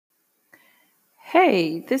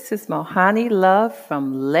Hey, this is Mohani Love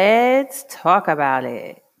from Let's Talk About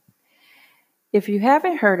It. If you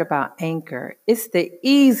haven't heard about Anchor, it's the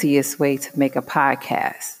easiest way to make a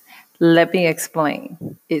podcast. Let me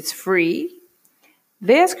explain. It's free.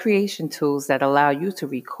 There's creation tools that allow you to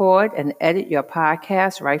record and edit your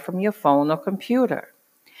podcast right from your phone or computer.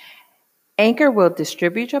 Anchor will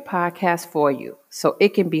distribute your podcast for you so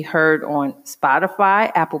it can be heard on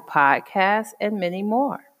Spotify, Apple Podcasts, and many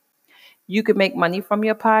more. You can make money from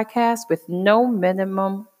your podcast with no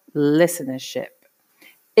minimum listenership.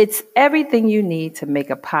 It's everything you need to make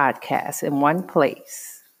a podcast in one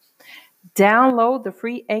place. Download the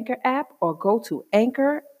free Anchor app or go to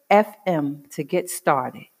Anchor FM to get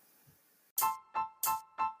started.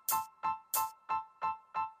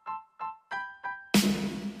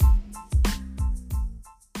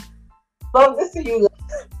 Love to see you.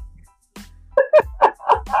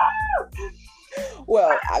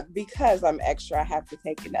 Well, because I'm extra, I have to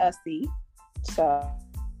take an Ussie. So,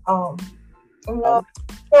 No. on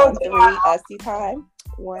three Ussie time.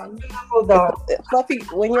 One. Hold on. Fluffy.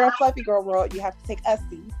 When you're in Fluffy Girl world, you have to take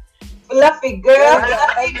Ussie. Fluffy girl,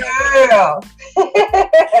 fluffy girl.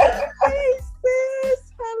 Hey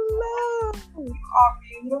sis, hello. You are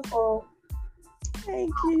beautiful.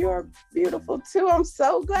 Thank you. You're beautiful too. I'm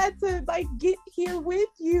so glad to get here with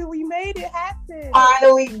you. We made it happen.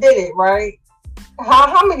 Finally did it, right?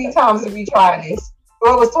 How many times did we try this?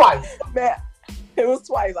 Well, it was twice. Man, it was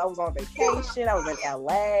twice. I was on vacation. I was in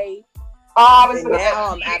LA. And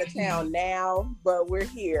now I'm out of town now, but we're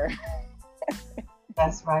here.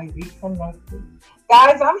 That's right, we connected.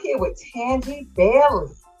 Guys, I'm here with Tanji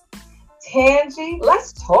Bailey. Tanji,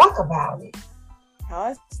 let's talk about it.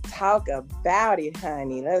 Let's talk about it,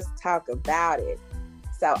 honey. Let's talk about it.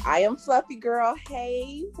 So I am Fluffy Girl.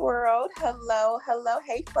 Hey, world. Hello.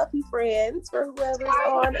 Hey, Fluffy friends, for whoever's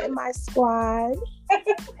on in my squad.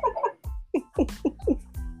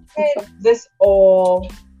 And this all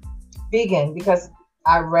began because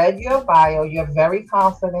I read your bio. You're very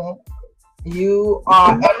confident. You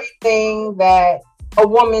are everything that a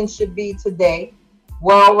woman should be today.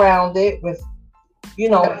 Well-rounded with,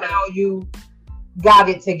 how you got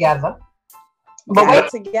it together.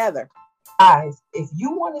 Together. Guys, if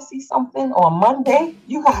you want to see something on Monday,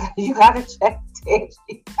 you gotta check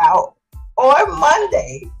Tanji out on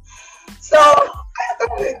Monday. So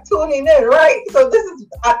tuning in, right? So this is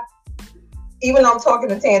even though I'm talking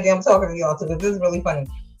to Tanji, I'm talking to y'all too. This is really funny.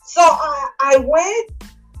 So I went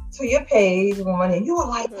to your page one and you were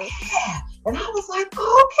like, yeah, and I was like,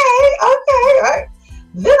 okay, right.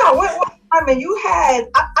 Then I went one time and you had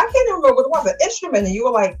I can't even remember what it was, an instrument, and you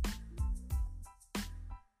were like.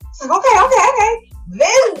 Okay.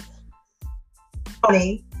 Then,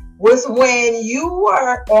 funny was when you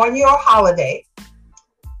were on your holiday.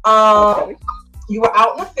 You were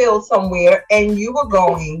out in the field somewhere, and you were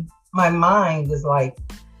going. My mind is like.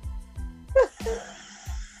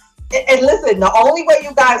 And listen, the only way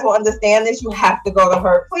you guys will understand this, you have to go to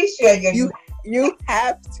her. Please share your. You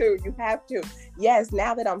have to. Yes.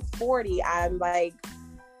 Now that I'm 40, I'm like.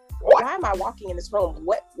 Why am I walking in this room?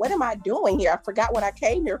 What am I doing here? I forgot what I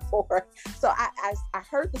came here for. So I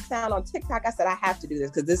heard the sound on TikTok. I said, I have to do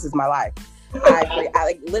this because this is my life.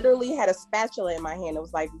 I literally had a spatula in my hand. It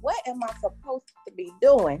was like, what am I supposed to be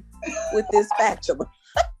doing with this spatula?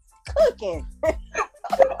 Cooking.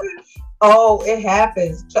 Oh, it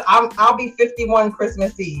happens. I'll be 51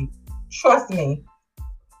 Christmas Eve. Trust me.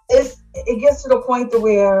 It gets to the point to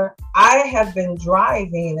where I have been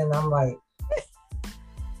driving and I'm like,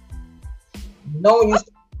 no, you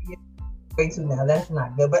way too now. That's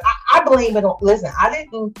not good. But I blame it on. Listen, I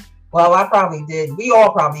didn't. Well, I probably did. We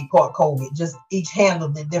all probably caught COVID. Just each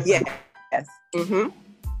handled it differently. Yes. Mm-hmm.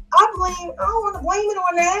 I don't want to blame it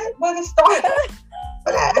on that. When it started.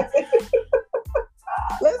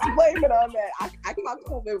 Let's blame it on that. I caught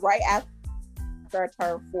COVID right after I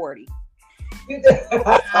turned 40. You did.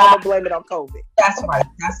 I'm gonna blame it on COVID. That's right.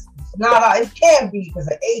 That's not. It can't be because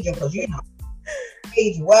of aging. Because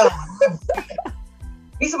age well.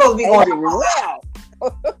 We supposed to be going through well.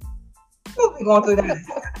 Supposed to be going through that.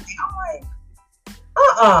 I'm like,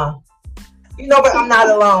 but I'm not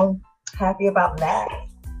alone. Happy about that.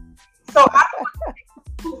 So I don't want to take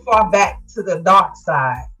too far back to the dark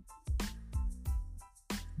side.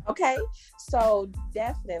 Okay, so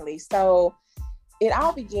definitely. So it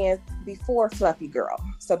all began before Fluffy Girl.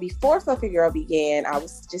 So before Fluffy Girl began, I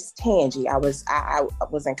was just Tanji. I was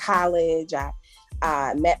in college.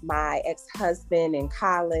 I met my ex-husband in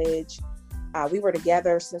college. We were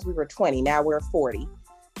together since we were 20. Now we're 40.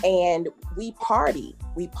 And we partied.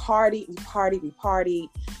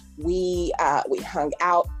 We hung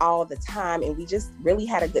out all the time, and we just really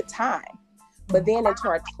had a good time. But then into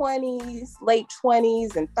our 20s, late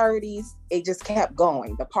 20s and 30s, it just kept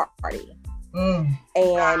going, the party. And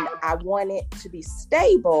I wanted to be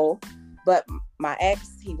stable, but my ex,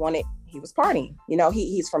 he was partying. You know,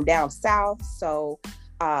 he's from down south, so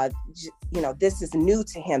you know, this is new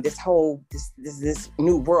to him. This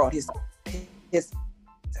new world. His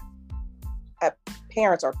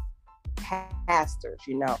parents are pastors,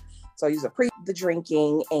 you know, so he's a the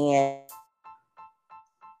drinking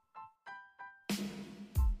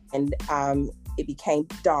and it became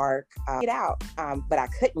dark. Get out, but I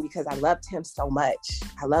couldn't because I loved him so much.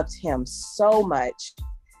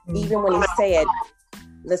 Even when he said,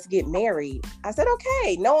 "Let's get married," I said,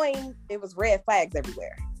 "Okay," knowing it was red flags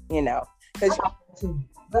everywhere. You know, because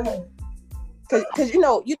you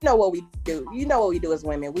know what we do. You know what we do as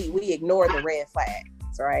women. We ignore the red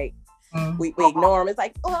flags, right? We ignore them. It's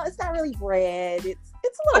like, oh, it's not really red. It's a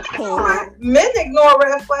little pink. Men ignore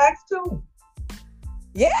red flags too.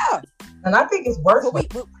 Yeah, and I think it's worse.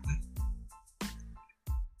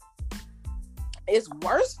 It's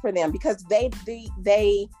worse for them because they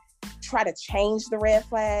try to change the red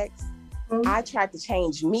flags. I tried to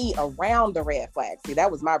change me around the red flags. See,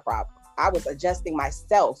 that was my problem. I was adjusting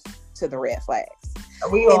myself to the red flags.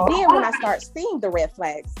 And then when I start seeing the red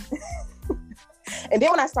flags,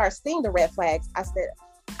 I said,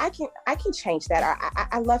 I can change that.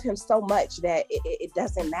 I love him so much that it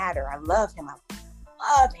doesn't matter. I love him.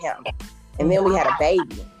 And then we had a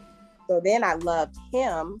baby. So then I loved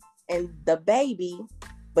him and the baby,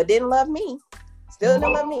 but didn't love me. Still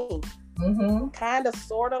didn't love me. Kind of,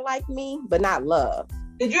 sort of like me, but not love.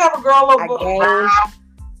 Did you have a girl or boy?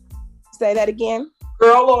 Say that again.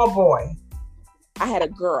 Girl or a boy? I had a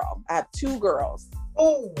girl. I have 2 girls.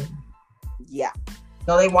 Oh. Yeah.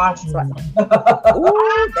 So they watching. They're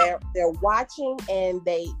watching and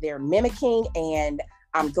they're mimicking, and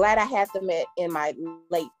I'm glad I had them in my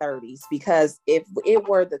late 30s, because if it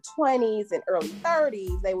were the 20s and early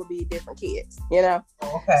 30s, they would be different kids, you know?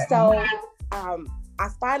 Okay. So I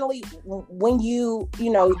finally, when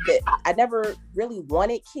I never really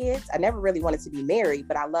wanted kids. I never really wanted to be married,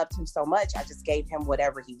 but I loved him so much. I just gave him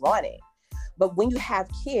whatever he wanted. But when you have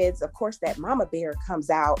kids, of course, that mama bear comes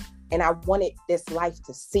out, and I wanted this life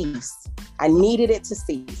to cease. I needed it to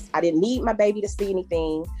cease. I didn't need my baby to see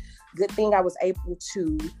anything. Good thing I was able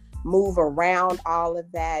to move around all of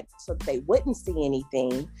that so that they wouldn't see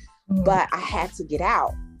anything, but I had to get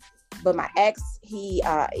out. But my ex, he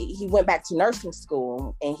went back to nursing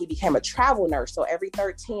school, and he became a travel nurse. So every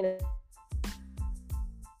 13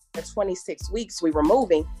 to 26 weeks we were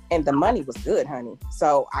moving, and the money was good, honey.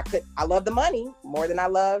 So I love the money more than I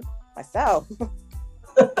love myself.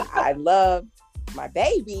 I love my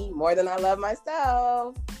baby more than I love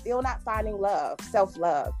myself. Still not finding love,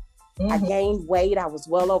 self-love. I gained weight. I was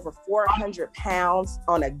well over 400 pounds.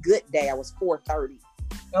 On a good day, I was 430.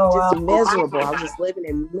 Just miserable. I was just living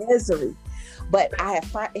in misery. But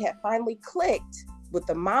it had finally clicked with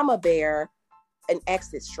the mama bear, an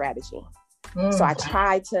exit strategy. So I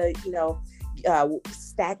tried to,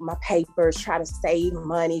 stack my papers, try to save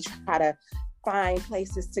money, try to find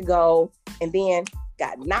places to go, and then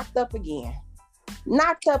got knocked up again,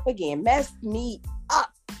 messed me up.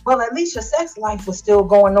 Well, at least your sex life was still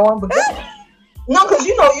going on. But no, because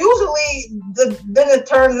usually then it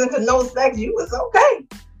turns into no sex. You was okay.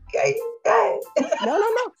 No.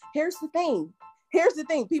 Here's the thing.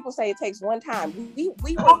 People say it takes one time. We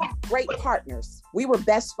were great partners. We were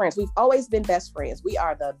best friends. We've always been best friends. We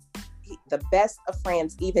are the best of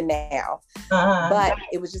friends even now. But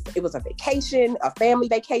it was a vacation, a family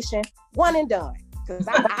vacation, one and done. Because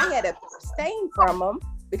I had to abstain from him,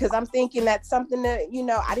 because I'm thinking that's something that,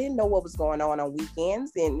 I didn't know what was going on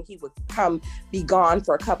weekends, and he would be gone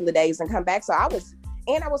for a couple of days and come back. So I was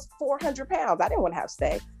 400 pounds. I didn't want to have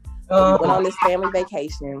sex. So we went on this family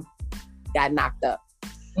vacation, got knocked up.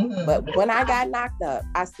 But when I got knocked up,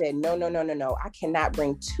 I said, no. I cannot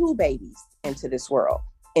bring 2 babies into this world,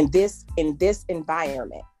 in this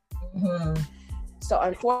environment. So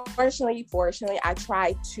unfortunately, I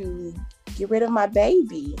tried to get rid of my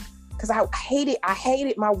baby, because I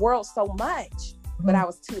hated my world so much, but I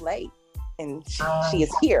was too late. And she is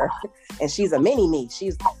here, and she's a mini me.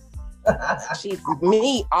 She's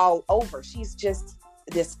me all over. She's just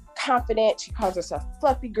this confident. She calls herself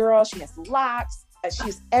fluffy girl. She has locks.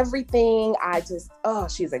 She's everything.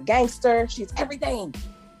 She's a gangster. She's everything.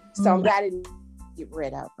 So I'm glad I didn't get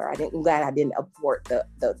rid of her. I'm glad I didn't abort the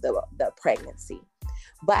pregnancy.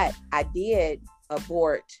 But I did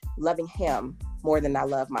abort loving him more than I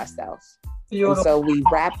love myself. And so we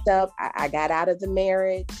wrapped up. I got out of the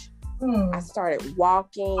marriage. I started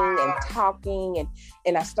walking and talking,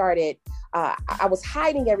 and I started, I was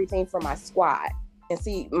hiding everything from my squad. And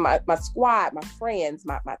see, my squad, my friends,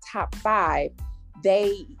 my top 5,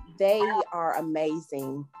 they are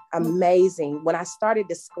amazing. When I started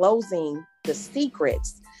disclosing the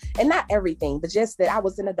secrets, and not everything, but just that I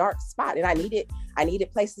was in a dark spot and I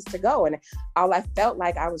needed places to go. And all I felt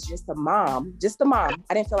like I was just a mom.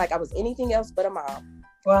 I didn't feel like I was anything else but a mom.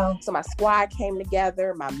 Wow. So my squad came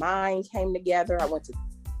together, my mind came together. I went to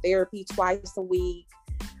therapy twice a week.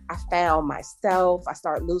 I found myself. I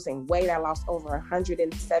started losing weight. I lost over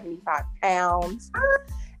 175 pounds.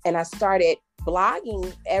 And I started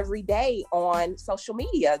blogging every day on social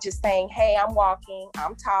media, just saying, hey, I'm walking,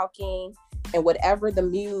 I'm talking, and whatever the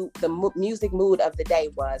music mood of the day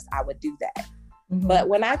was, I would do that. Mm-hmm. But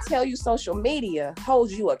when I tell you social media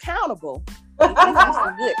holds you accountable, if you have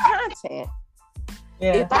some good content,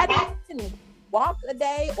 if I didn't walk a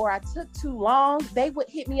day or I took too long, they would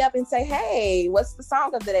hit me up and say, hey, what's the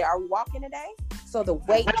song of the day? Are we walking today? So the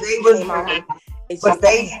weight came off. But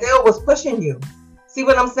they still was pushing you. See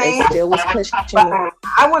what I'm saying? They still was pushing me.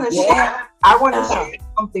 I want to share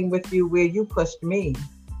something with you where you pushed me.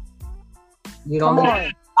 You don't know.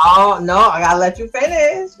 Oh no, I gotta let you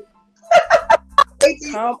finish.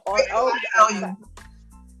 Come on.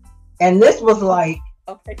 And this was like,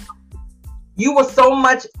 okay. You were so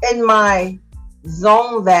much in my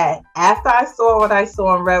zone that after I saw what I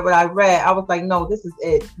saw and read what I read, I was like, no, this is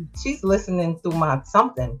it. She's listening through my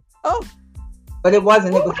something. Oh. But it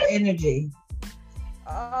wasn't. It was energy.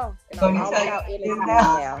 Oh. And so I'm all about energy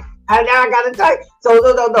now. I gotta tell you.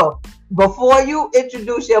 So no. Before you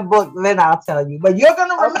introduce your book, then I'll tell you. But you're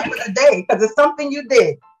gonna remember the day because it's something you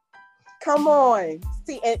did. Come on.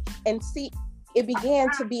 See, and see, it began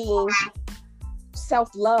to being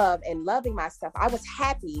self-love and loving myself. I was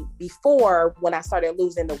happy before when I started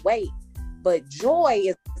losing the weight, but joy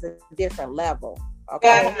is a different level.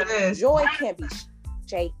 Okay, yes, joy can't be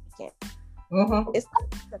shaken. Mm-hmm. It's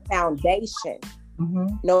the foundation.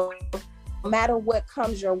 Mm-hmm. No matter what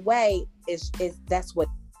comes your way, is that's what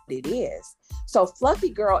it is. So Fluffy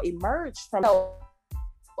Girl emerged from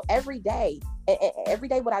every day. And every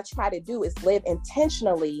day, what I try to do is live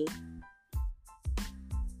intentionally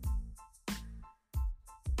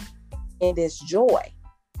in this joy.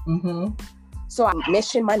 Mm-hmm. So I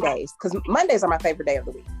mission Mondays because Mondays are my favorite day of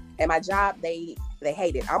the week. And my job, they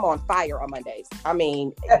hate it. I'm on fire on Mondays. I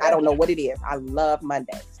mean, I don't know what it is. I love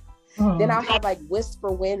Mondays. Mm-hmm. Then I'll have like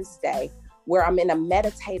Whisper Wednesday where I'm in a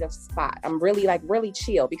meditative spot. I'm really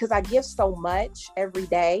chill because I give so much every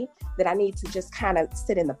day that I need to just kind of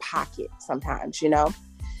sit in the pocket sometimes, you know?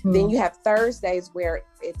 Mm-hmm. Then you have Thursdays where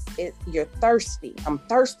you're thirsty. I'm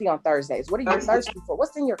thirsty on Thursdays. What are you thirsty for?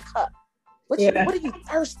 What's in your cup? What are you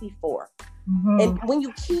thirsty for? Mm-hmm. And when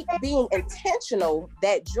you keep being intentional,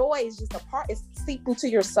 that joy is just it's seeped into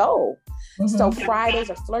your soul. Mm-hmm. So Fridays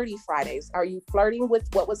are flirty Fridays. Are you flirting with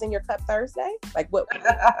what was in your cup Thursday? Like what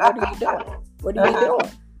are you doing? What are you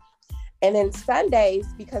doing? And then Sundays,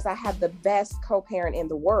 because I have the best co-parent in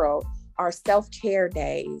the world, are self-care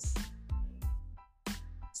days.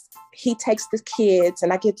 He takes the kids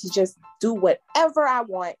and I get to just do whatever I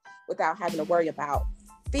want without having to worry about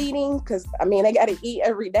feeding, because I mean they got to eat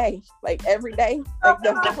every day, like that's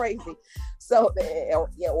crazy. So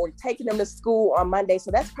or taking them to school on Monday.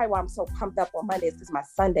 So that's probably why I'm so pumped up on Mondays, because my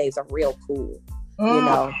Sundays are real cool. You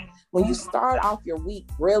know, when you start off your week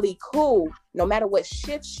really cool, no matter what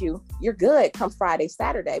shifts you're good come Friday,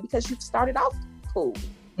 Saturday, because you've started off cool.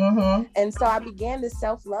 Mm-hmm. And so I began this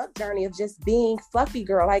self-love journey of just being Fluffy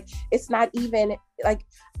Girl. Like, it's not even like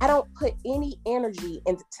I don't put any energy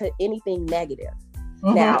into anything negative.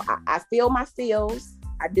 Mm-hmm. Now I feel my feels.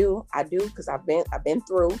 I do because I've been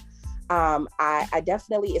through. I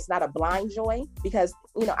definitely, it's not a blind joy because,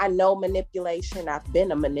 you know, I know manipulation. I've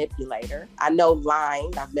been a manipulator. I know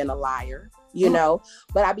lying. I've been a liar, you know,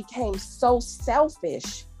 but I became so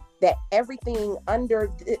selfish that everything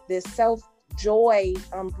under this self-joy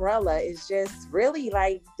umbrella is just really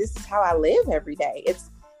like, this is how I live every day.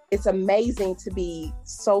 It's amazing to be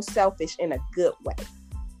so selfish in a good way,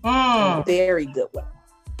 a very good way.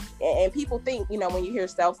 And people think, you know, when you hear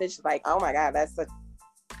selfish, like, oh my God, that's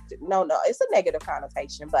no, it's a negative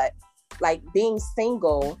connotation. But like being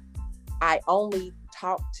single, I only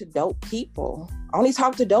talk to dope people. I only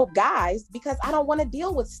talk to dope guys because I don't want to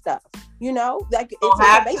deal with stuff, you know, like it's a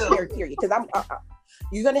probationary period because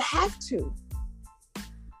you're going to have to.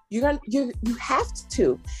 You have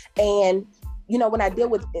to. And, you know, when I deal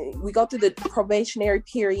with, we go through the probationary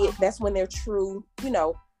period, that's when they're true, you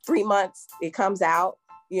know, 3 months, it comes out,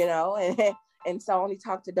 you know, and and so I only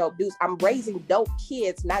talk to dope dudes. I'm raising dope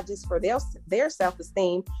kids, not just for their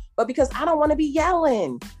self-esteem, but because I don't want to be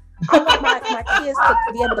yelling. I want my kids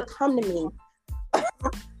to be able to come to me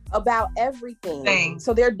about everything.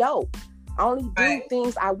 So they're dope. I only do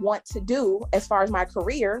things I want to do as far as my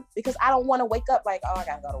career, because I don't want to wake up like, oh, I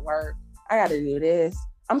gotta go to work. I gotta do this.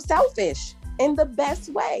 I'm selfish in the best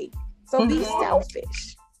way. So be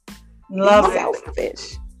selfish. Love be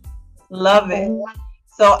selfish. Love it.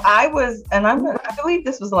 So I believe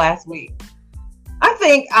this was last week. I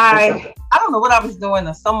think I don't know what I was doing,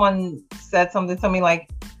 or someone said something to me like,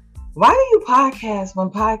 why do you podcast when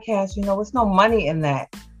podcasts, it's no money in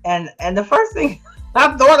that. And the first thing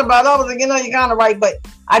I thought about, I was like, you're kind of right, but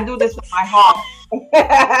I do this from my heart.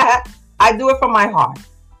 I do it from my heart.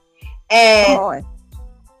 And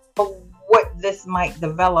what this might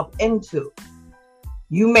develop into.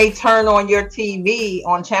 You may turn on your TV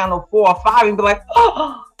on channel 4 or 5 and be like,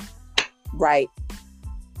 oh. Right.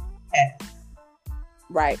 Yeah.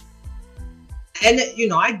 Right. And,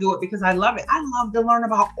 I do it because I love it. I love to learn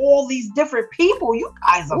about all these different people. You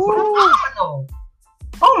guys are phenomenal.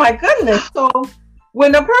 Oh, my goodness. So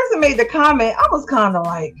when the person made the comment, I was kind of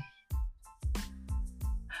like,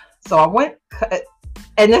 so I went,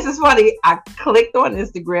 and this is funny. I clicked on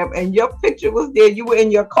Instagram and your picture was there. You were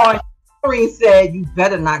in your car. And Maureen said, you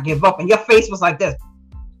better not give up. And your face was like this.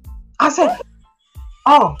 I said,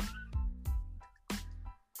 oh,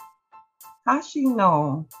 how she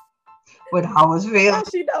know what I was feeling? How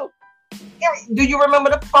she know? Do you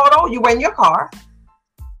remember the photo? You were in your car.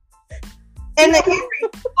 And the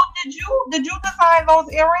earrings. Did you design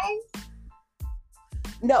those earrings?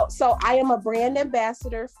 No, so I am a brand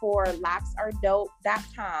ambassador for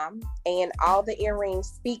locksaredope.com, and all the earrings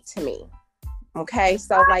speak to me. Okay,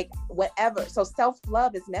 so like whatever. So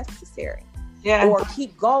self-love is necessary. Yeah. Or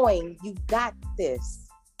keep going. You got this.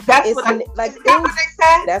 That's what they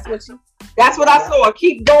said. That's what I saw.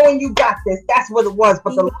 Keep going. You got this. That's what it was.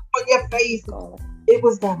 But the look on your face, it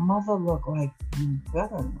was that mother look like you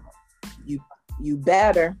better not. You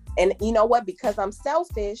better. And you know what? Because I'm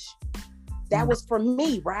selfish. That was for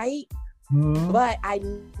me, right? Mm-hmm. But I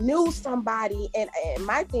knew somebody, and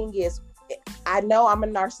my thing is, I know I'm a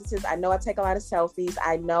narcissist. I know I take a lot of selfies.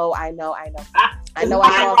 I know. I know I love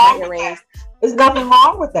my earrings. There's nothing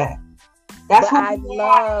wrong with that. That's what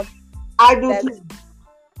I do too.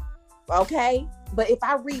 Okay, but if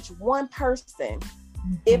I reach one person,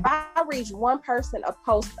 a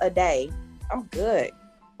post a day, I'm good.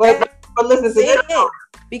 But listen to this,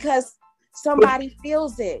 because somebody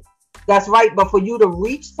feels it. That's right. But for you to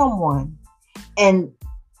reach someone and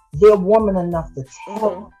they're woman enough to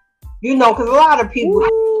tell, because a lot of people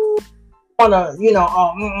want to,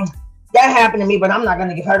 that happened to me, but I'm not going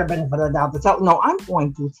to give her the benefit of the doubt to tell. No, I'm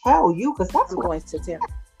going to tell you, because that's what I'm going to tell.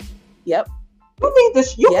 Yep. You need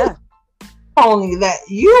this. Only that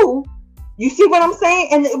you see what I'm saying?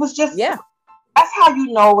 And it was just, that's how you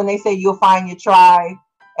know when they say you'll find your tribe.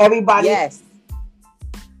 Everybody. Yes.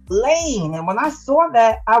 Lane. And when I saw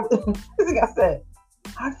that, I said,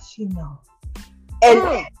 how did she know?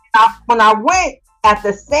 And when I went at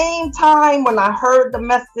the same time, when I heard the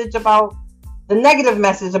negative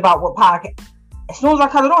message about what podcast, as soon as I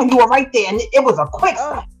cut it on, you were right there. And it was a quick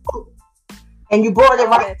stop. And you brought it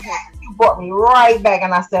right back. You brought me right back.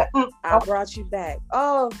 And I said, I brought you back.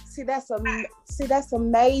 Oh, that's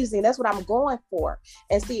amazing. That's what I'm going for.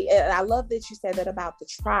 And and I love that you said that about the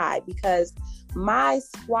tribe, because my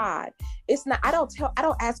squad, it's not, I don't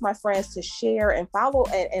ask my friends to share and follow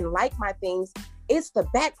and like my things. It's the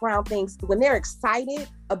background things. When they're excited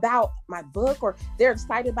about my book, or they're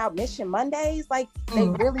excited about Mission Mondays, like they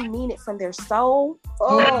really mean it from their soul.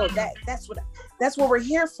 Oh, that's what we're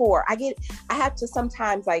here for. I have to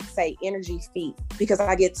sometimes say energy feet, because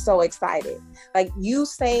I get so excited. Like you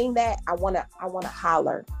saying that, I wanna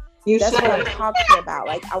holler. That's what I'm talking about.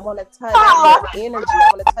 Like I want to touch your energy. I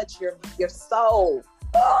want to touch your soul.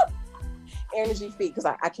 Energy feet, because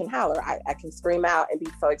I can holler. I can scream out and be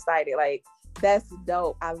so excited. Like that's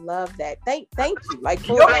dope. I love that. Thank you. Like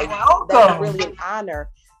that's really an honor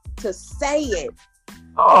to say it.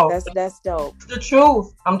 Oh, that's dope. It's the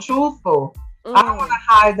truth. I'm truthful. I don't want to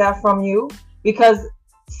hide that from you, because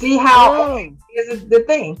see how is the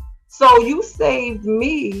thing. So you saved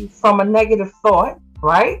me from a negative thought,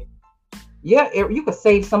 right? Yeah, you could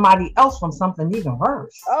save somebody else from something even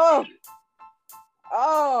worse. Oh,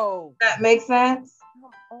 that makes sense.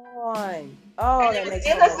 Come on. Oh, that makes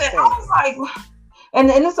sense. I was like, and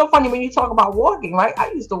it's so funny when you talk about walking, right?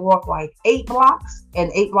 I used to walk like 8 blocks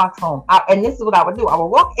and 8 blocks home. And this is what I would do. I would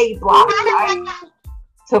walk 8 blocks, right,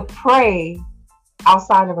 to pray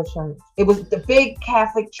outside of a church. It was the big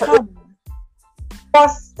Catholic church.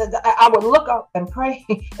 Plus, I would look up and pray,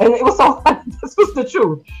 and it was so. This was the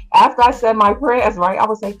truth. After I said my prayers, right, I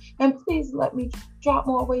would say, "And please let me drop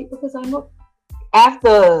more weight because I know."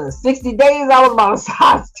 After 60 days, I was about a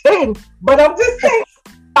size 10. But I'm just saying,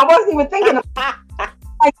 I wasn't even thinking of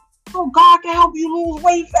like, oh, God can help you lose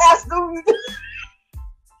weight faster.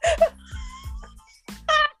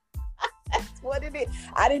 That's what it is.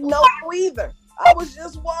 I didn't know either. I was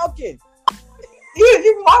just walking.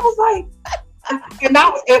 I was like, and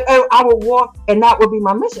I would walk, and that would be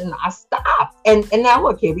my mission. I stopped, and now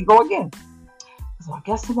look, here we go again. So I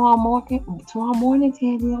guess tomorrow morning,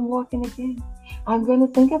 Tanji, I'm walking again. I'm gonna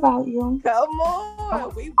think about you. Come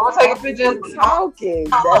on, I'll take a picture. Talking.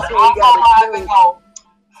 That's what we gotta do.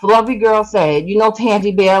 Fluffy girl said, "You know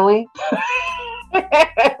Tanji Bailey."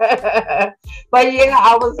 But yeah,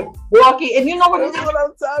 I was walking, and you know what? That's what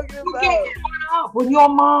I'm talking about. When you're a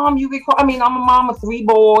mom, you get. I mean, I'm a mom of 3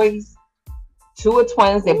 boys. 2 are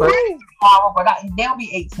twins. They're birthday tomorrow, but they'll be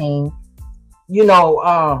 18. You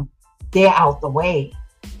know, they're out the way.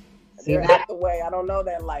 They're out the way. I don't know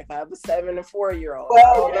that life. I have a 7 and 4-year-old. I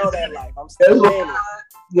don't know that life. I'm still in it.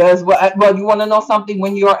 Yes, well, you want to know something?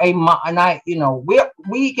 When you're a mom, and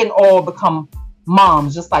we can all become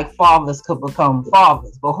moms, just like fathers could become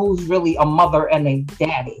fathers. But who's really a mother and a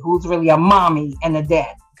daddy? Who's really a mommy and a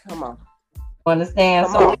dad? Come on. Understand?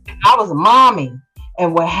 So I was a mommy,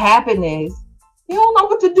 and what happened is, you don't know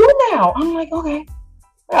what to do now. I'm like, okay,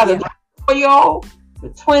 I got a 4-year-old. The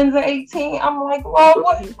twins are 18. I'm like, well,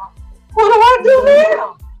 what do I do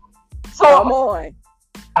now? So come on.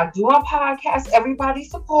 I do a podcast.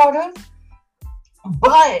 Everybody's supportive,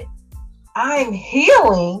 but I'm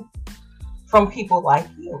healing from people like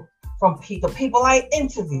you, from the people I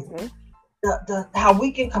interview, the how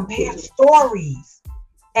we can compare stories,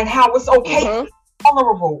 and how it's okay to be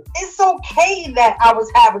vulnerable. It's okay that I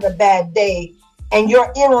was having a bad day, and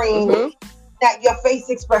your earring, that your face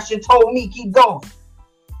expression told me keep going.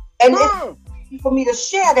 And it's for me to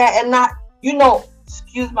share that and not,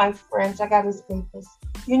 excuse my French, I gotta say this.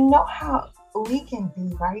 You know how we can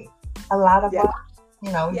be, right? A lot of us,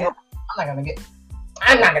 I'm not gonna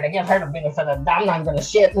give her the benefit of I'm not gonna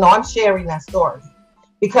share. No, I'm sharing that story.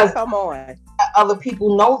 Because come on, other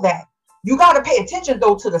people know that. You gotta pay attention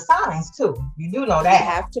though to the signs too. You do know that. You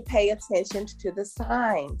have to pay attention to the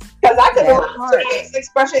signs. Because I could have the face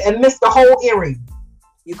expression and missed the whole earring.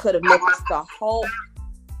 You could have missed the whole.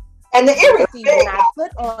 And the earrings. See, when I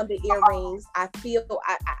put on the earrings, I feel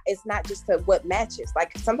it's not just what matches.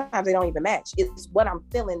 Like sometimes they don't even match. It's what I'm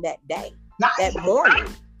feeling that day, that morning.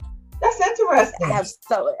 That's interesting. I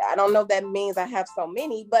don't know if that means I have so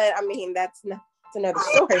many, but I mean that's another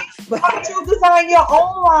story. But why don't you design your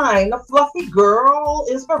own line, the Fluffy Girl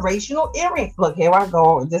Inspirational Earring? Look, here I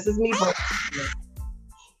go. This is me.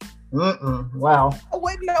 Well, I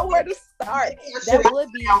wouldn't know where to start. That would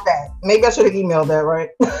be that. Maybe I should have emailed that, right?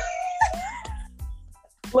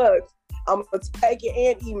 Look, I'm gonna take it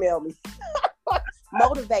and email me.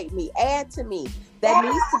 Motivate me, add to me. That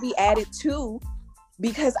needs to be added to,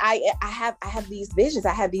 because I have these visions.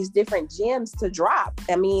 I have these different gems to drop.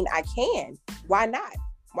 I mean, I can. Why not?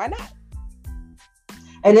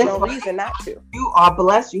 And there's no reason not to. You are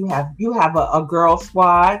blessed. You have a girl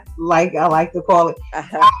squad, like I like to call it.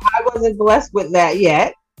 I wasn't blessed with that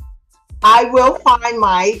yet. I'll find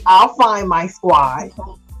my squad.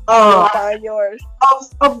 Find yours.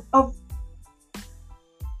 Of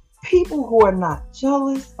people who are not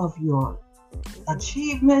jealous of your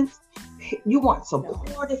achievements. You want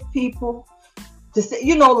supportive people to say,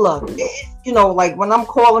 look, like when I'm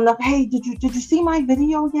calling up, hey, did you see my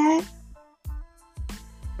video yet?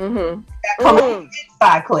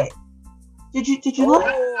 Inside click. Did you look?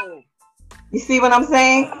 You see what I'm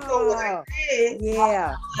saying?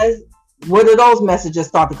 Yeah. Where did those messages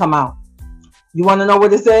start to come out? You want to know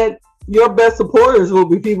what it said? Your best supporters will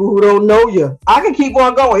be people who don't know you. I can keep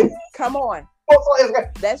on going. Come on.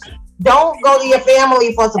 Don't go to your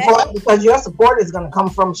family for support, because your support is going to come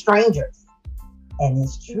from strangers. And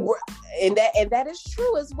it's true. And that is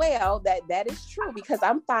true as well. That is true, because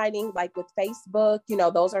I'm finding, like with Facebook,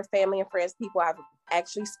 those are family and friends, people I've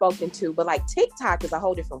actually spoken to, but like TikTok is a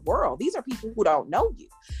whole different world. These are people who don't know you.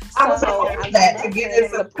 So I'm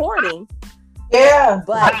supporting. Yeah.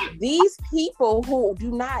 But these people who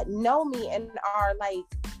do not know me and are like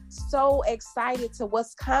so excited to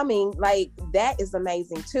what's coming, like that is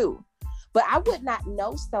amazing too. But I would not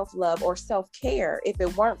know self-love or self-care if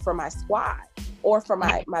it weren't for my squad or for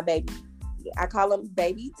my baby. I call him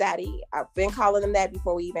baby daddy. I've been calling him that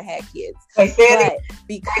before we even had kids. But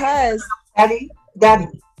because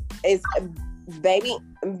daddy is baby,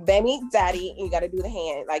 daddy, you got to do the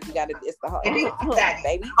hand. Like you got to, it's the whole,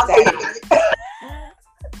 baby, daddy.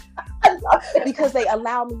 Because they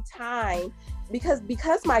allow me time.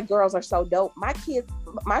 Because my girls are so dope. My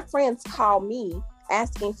friends call me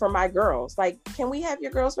asking for my girls. Like, can we have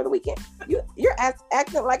your girls for the weekend? You're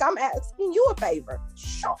acting like I'm asking you a favor.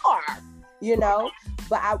 Sure. You know,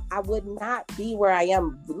 but I would not be where I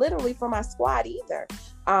am literally for my squad either.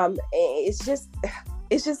 It's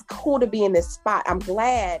just cool to be in this spot. I'm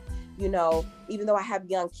glad, you know, even though I have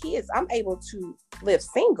young kids, I'm able to live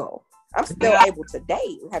single. I'm still able to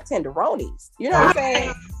date and have tenderonis. You know what I'm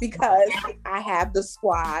saying? Because I have the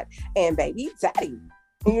squad and baby daddy,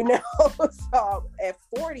 you know? So at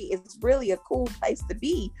 40, it's really a cool place to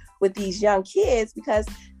be with these young kids because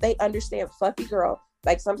they understand fluffy girl.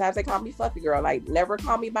 Like sometimes they call me fluffy girl. Like never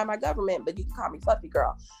call me by my government, but you can call me fluffy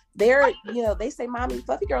girl. They're, you know, they say, mommy,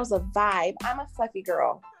 fluffy girl's a vibe. I'm a fluffy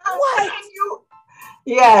girl. What?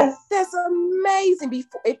 Yes. That's amazing.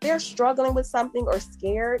 If they're struggling with something or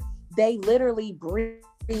scared, they literally breathe,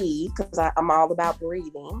 because I'm all about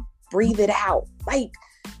breathing. Breathe it out. Like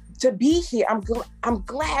to be here, I'm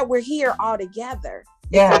glad we're here all together.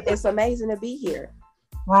 Yeah, it's amazing to be here.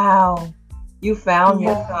 Wow, you found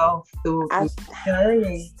yourself through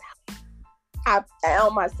journey. I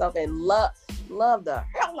found myself and love the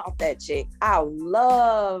hell off that chick. I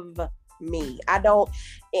love me. I don't,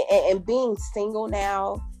 and being single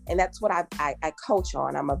now. And that's what I coach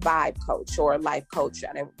on. I'm a vibe coach or a life coach.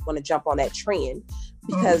 I didn't want to jump on that trend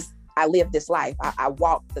because I live this life. I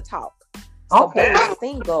walk the talk. So being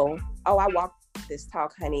single, I walk this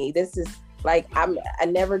talk, honey. This is like, I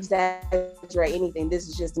never exaggerate anything. This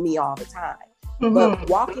is just me all the time. But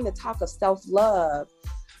walking the talk of self-love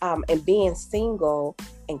and being single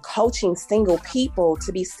and coaching single people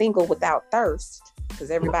to be single without thirst, because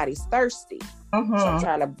everybody's thirsty. So I'm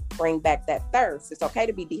trying to bring back that thirst. It's okay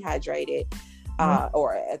to be dehydrated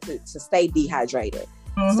or to stay dehydrated.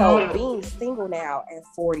 So being single now at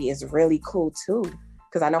 40 is really cool too,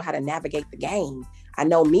 because I know how to navigate the game. I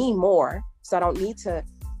know me more, so I don't need to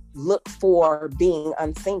look for being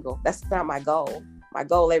unsingle. That's not my goal. My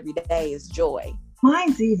goal every day is joy.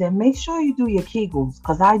 Mine's either. Make sure you do your Kegels,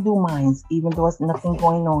 because I do mine's, even though it's nothing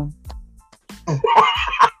going on.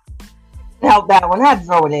 Help that one. I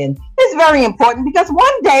throw it in. It's very important because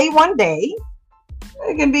one day,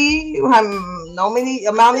 it can be no many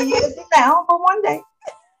amount of years from now, but one day,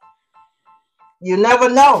 you never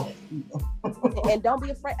know. And don't be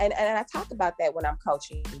afraid. And I talk about that when I'm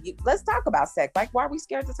coaching. Let's talk about sex. Like, why are we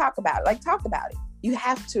scared to talk about it? Like, talk about it. You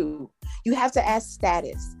have to ask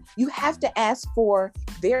status. You have to ask for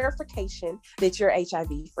verification that you're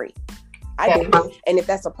HIV free. I do. And if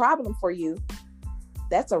that's a problem for you,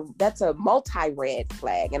 that's a multi-red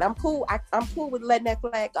flag, and I'm cool. I'm cool with letting that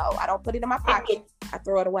flag go. I don't put it in my pocket. I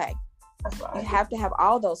throw it away. You have to have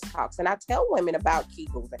all those talks, and I tell women about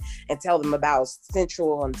Kegels and tell them about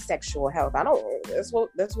sensual and sexual health. That's what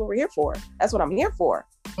we're here for. That's what I'm here for.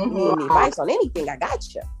 You need any advice on anything? I got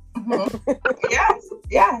you.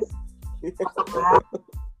 Yes.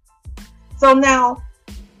 So now,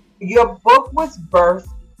 your book was birthed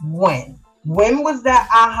when? When was that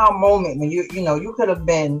aha moment when you could have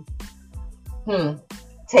been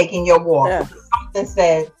taking your walk? Yeah. Something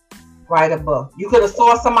said, write a book. You could have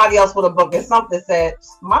saw somebody else with a book and something said,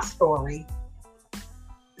 my story.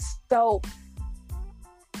 So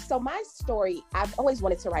my story, I've always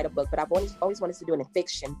wanted to write a book, but I've always wanted to do it in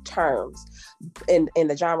fiction terms, in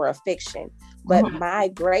the genre of fiction. But my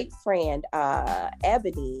great friend,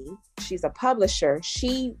 Ebony, she's a publisher.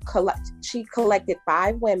 She collected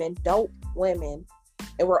 5 women, dope women,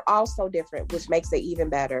 and we're all so different, which makes it even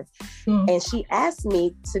better. And she asked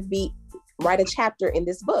me to write a chapter in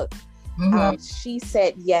this book. She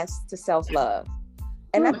said yes to self-love.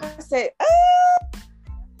 And I said,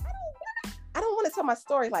 I don't want to tell my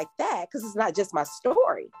story like that, because it's not just my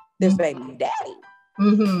story. There's baby daddy.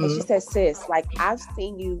 And she said, sis, like, I've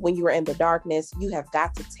seen you when you were in the darkness. You have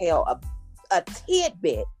got to tell a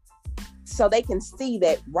tidbit so they can see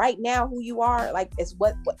that right now who you are, like, it's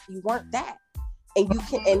what you weren't that. And you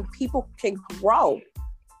can, and people can grow.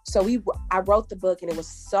 So I wrote the book, and it was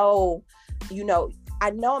so, I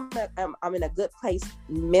know I'm in a good place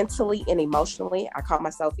mentally and emotionally. I call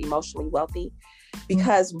myself emotionally wealthy,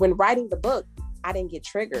 because when writing the book, I didn't get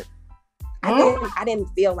triggered. I didn't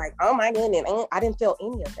feel like, oh my goodness, I didn't feel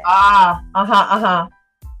any of that.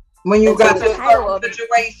 When you got to the certain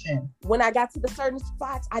situation. When I got to the certain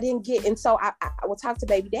spots, I didn't get, and so I would talk to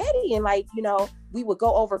baby daddy, and we would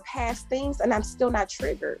go over past things, and I'm still not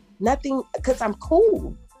triggered. Nothing, because I'm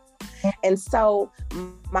cool. And so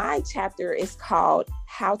my chapter is called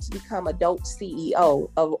How to Become a Dope CEO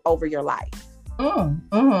Over Your Life.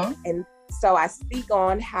 Mm-hmm. And so I speak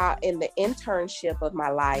on how in the internship of my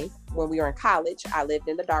life, when we were in college, I lived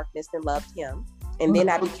in the darkness and loved him. And then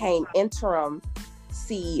I became interim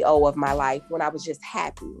CEO of my life when I was just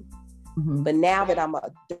happy. Mm-hmm. But now that I'm a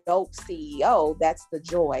dope CEO, that's the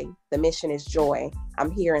joy. The mission is joy.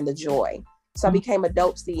 I'm here in the joy. So I became a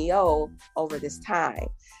dope CEO over this time.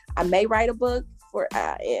 I may write a book for,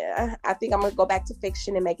 I think I'm going to go back to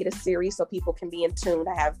fiction and make it a series so people can be in tune.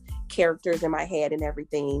 I have characters in my head and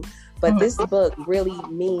everything. But this book really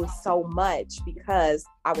means so much because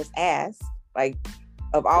I was asked, like,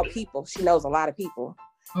 of all people, she knows a lot of people.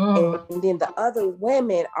 And then the other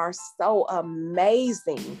women are so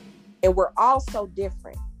amazing. And we're all so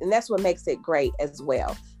different. And that's what makes it great as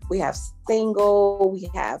well. We have single, we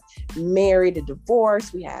have married and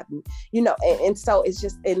divorced, we have, and so it's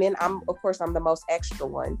just, and then I'm the most extra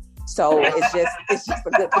one. So it's just a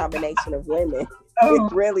good combination of women.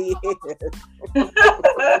 It really is.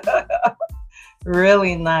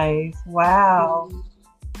 Really nice. Wow.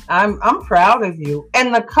 I'm proud of you.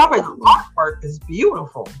 And the cover, the artwork is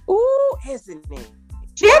beautiful. Ooh, isn't it?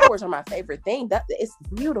 Flowers are my favorite thing. It's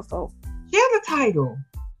beautiful. Share the title.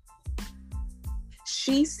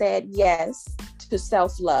 She said yes to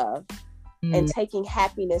self-love and taking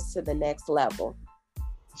happiness to the next level.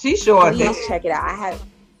 She sure did. Please check it out.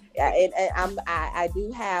 I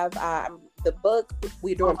do have the book.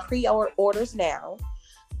 We're doing pre-orders now,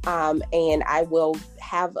 and I will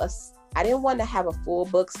have I didn't want to have a full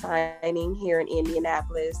book signing here in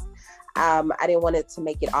Indianapolis. I didn't want it to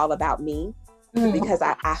make it all about me. Because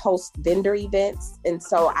I host vendor events. And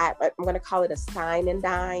so I'm going to call it a sign and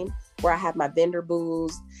dine, where I have my vendor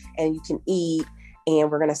booths and you can eat. And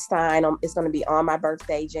we're going to sign on. It's going to be on my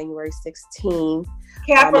birthday, January 16th.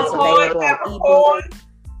 Capricorn. Capricorn.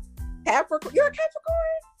 You're a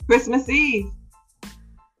Capricorn? Christmas Eve.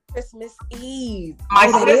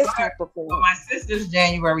 My sister's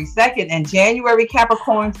January 2nd. And January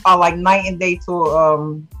Capricorns are like night and day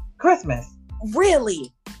to Christmas.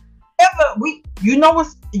 Really?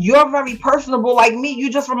 You're very personable like me. You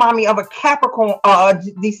just remind me of a Capricorn,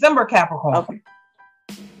 December Capricorn. Okay.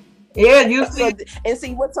 Yeah, you see. And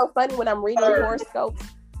see what's so funny when I'm reading horoscopes?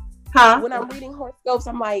 When I'm reading horoscopes,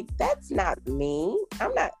 I'm like, that's not me.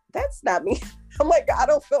 That's not me. I'm like, I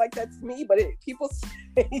don't feel like that's me, but people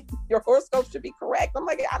say your horoscope should be correct. I'm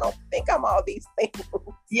like, I don't think I'm all these things.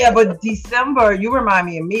 Yeah, but December, you remind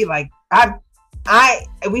me of me. Like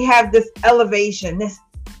we have this elevation, this.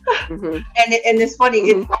 And it's funny.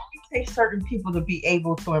 It only takes certain people to be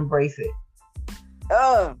able to embrace it.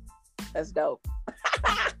 Oh, that's dope.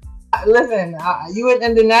 Listen, you in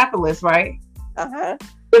Indianapolis, right?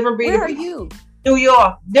 Different breed. Where are you? New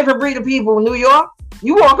York. Different breed of people. New York.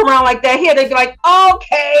 You walk around like that here, they be like,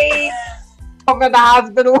 okay, I'm at the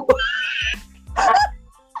hospital.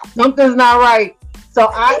 Something's not right. So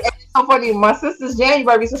it's so funny. My sister's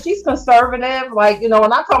January, so she's conservative. Like,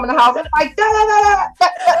 when I come in the house, it's like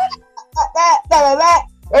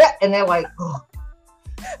and they're like, oh.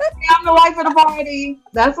 I'm the life of the party.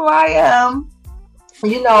 That's who I am.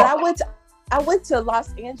 I went to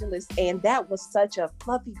Los Angeles, and that was such a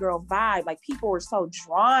fluffy girl vibe. Like, people were so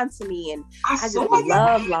drawn to me, and I just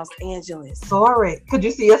love Los Angeles. Sorry. Could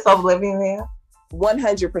you see yourself living there?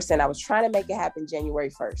 100%. I was trying to make it happen January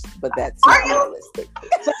 1st, but that's not realistic.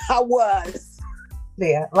 I was.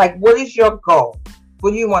 Yeah. Like, what is your goal?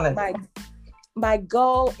 What do you want to do? My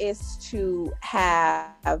goal is to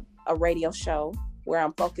have a radio show where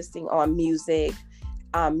I'm focusing on music,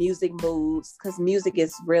 music moods, because music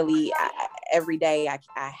is really every day I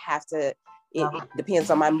have to, it depends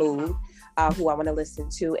on my mood, who I want to listen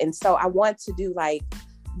to. And so I want to do like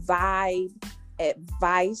vibe,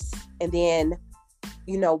 advice, and then,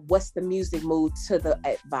 what's the music mood to the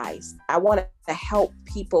advice. I want to help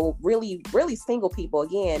people, really, really single people,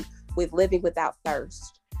 again, with living without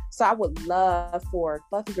thirst. So I would love for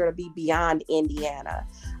Fluffy Girl to be beyond Indiana.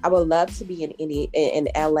 I would love to be in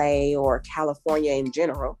LA or California in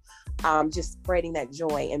general, just spreading that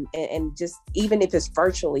joy and just, even if it's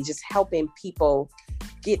virtually, just helping people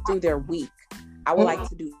get through their week. I would like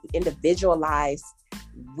to do individualized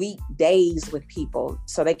weekdays with people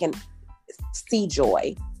so they can see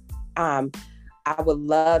joy. I would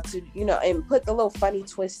love to, and put the little funny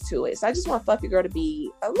twist to it. So I just want Fluffy Girl to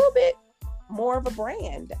be a little bit more of a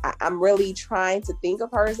brand. I'm really trying to think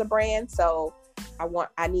of her as a brand. So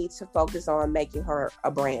I need to focus on making her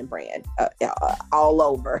a brand all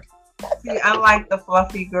over. See, I like the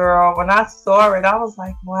Fluffy Girl. When I saw it, I was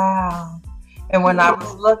like, wow. And when I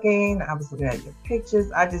was looking at your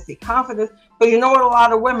pictures. I just see confidence. But you know what? A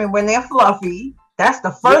lot of women, when they're fluffy, that's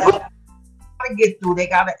the first thing to get through. They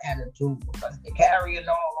got an attitude because they're carrying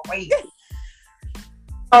all the weight.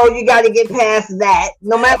 So you got to get past that.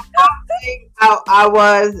 No matter how big I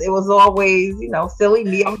was, it was always, silly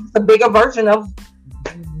me. I'm just a bigger version of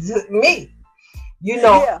me.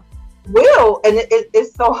 Will, and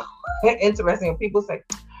it's so interesting when people say,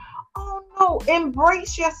 "Oh no,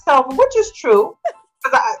 embrace yourself," which is true.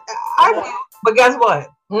 Because I will, but guess what?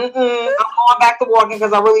 I'm going back to walking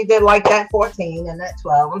because I really did like that 14 and that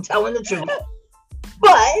 12. I'm telling the truth.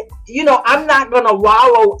 But I'm not gonna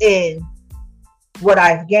wallow in what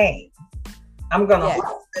I've gained. I'm gonna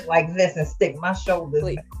sit like this and stick my shoulders,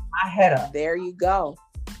 my head up. There you go.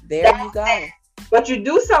 You go. But you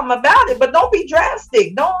do something about it, but don't be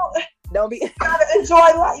drastic. Don't be. You gotta enjoy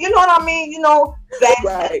life. You know what I mean?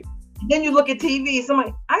 Right. Then you look at TV.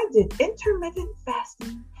 Somebody, I did intermittent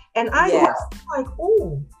fasting, and I was like,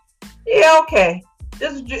 "Ooh, yeah, okay."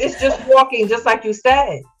 It's just walking, just like you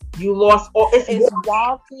said. You lost all. It's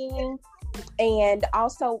walking, and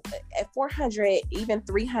also at 400, even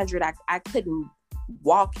 300, I couldn't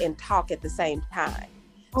walk and talk at the same time.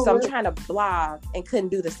 So I'm trying to blog and couldn't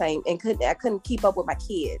do the same, and I couldn't keep up with my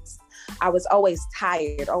kids. I was always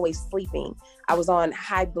tired, always sleeping. I was on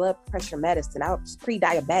high blood pressure medicine. I was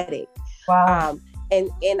pre-diabetic. Wow. And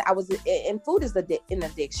I was, and food is an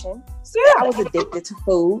addiction. So I was addicted to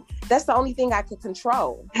food. That's the only thing I could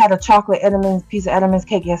control. Had a chocolate piece of Edam's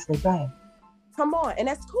cake yesterday. Go ahead. Come on, and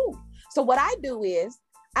that's cool. So what I do is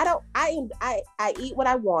I eat what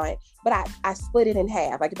I want, but I split it in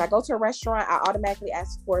half. Like if I go to a restaurant, I automatically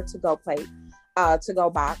ask for a to-go plate, to-go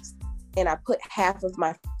box, and I put half of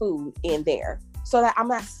my food in there so that I'm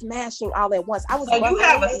not smashing all at once. So you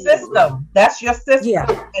have a system. That's your system,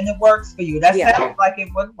 and it works for you. That sounds like it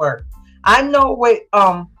would work. I know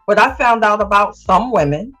what I found out about some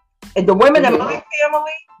women, and the women in my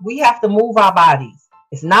family, we have to move our bodies.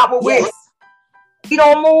 It's not what we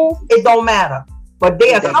don't move, it don't matter. But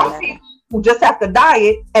there are some people who just have to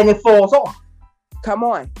diet and it falls off. Come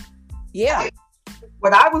on. Yeah.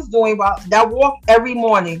 What I was doing about that walk every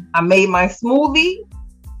morning, I made my smoothie,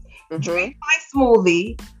 drink my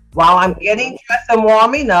smoothie while I'm getting dressed and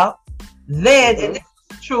warming up. Then, and this is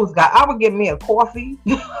the truth, guys, I would get me a coffee.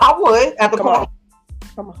 I would at the coffee.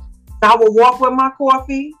 Come on. I would walk with my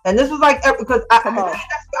coffee. And this was like, because I got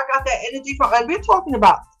that energy from, and we're talking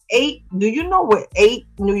about 8, do you know what 8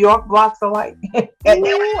 New York blocks are like? Ooh,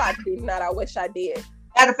 I do not. I wish I did.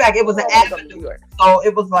 Matter of fact, it was an avenue. So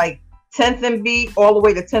it was like 10th and B all the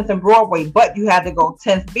way to 10th and Broadway, but you had to go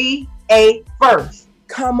 10th B, A first.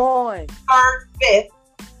 Come on. 3rd, 5th,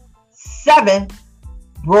 7th,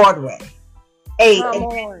 Broadway. 8.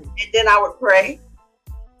 And then I would pray.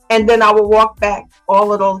 And then I would walk back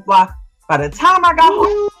all of those blocks. By the time I got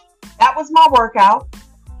home, that was my workout.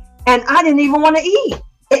 And I didn't even want to eat.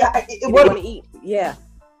 I didn't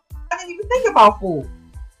even think about food.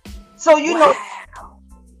 So you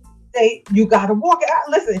gotta walk it out.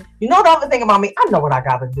 Listen, you know the other thing about me, I know what I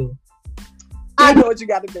gotta do. I know what you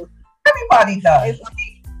gotta do. Everybody does.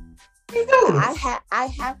 You do. I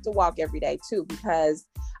have to walk every day too, because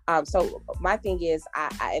so my thing is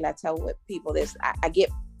I tell people this, I get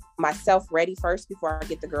myself ready first before I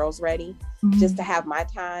get the girls ready, just to have my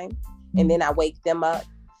time, and then I wake them up.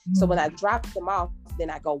 So when I drop them off, then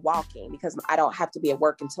I go walking, because I don't have to be at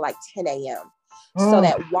work until like 10 a.m. So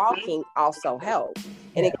that walking also helped.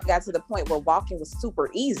 And it got to the point where walking was super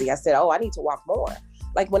easy. I said, I need to walk more.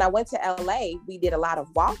 Like when I went to LA, we did a lot of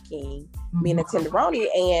walking, me and the Tenderoni,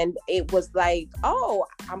 and it was like,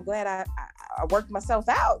 I'm glad I worked myself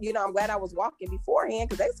out. I'm glad I was walking beforehand,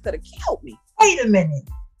 because they could have killed me. Wait a minute.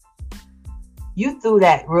 You threw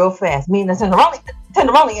that real fast. Me and the Tenderoni.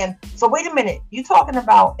 And so wait a minute. You talking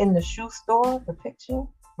about in the shoe store, the picture?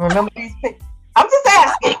 Remember these pictures? I'm just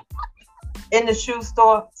asking. In the shoe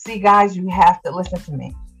store. See, guys, you have to listen to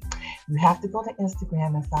me. You have to go to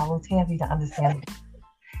Instagram and follow Tanji to understand it.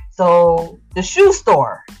 So the shoe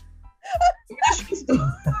store. The shoe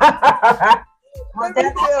store. Let me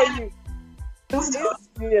tell you.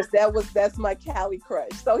 Yes, that's my Cali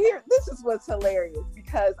crush. So this is what's hilarious,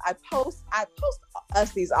 because I post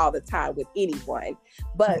Ussies all the time with anyone,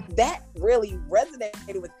 but that really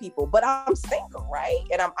resonated with people. But I'm single, right?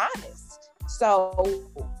 And I'm honest. So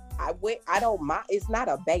I don't mind. It's not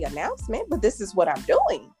a big announcement, but this is what I'm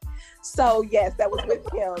doing. So yes, that was with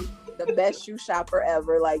him, the best shoe shopper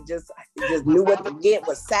ever. Like just knew what to get,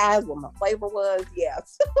 what size, what my flavor was.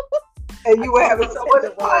 Yes. And you were having so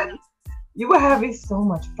much fun. You were having so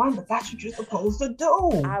much fun, but that's what you're supposed to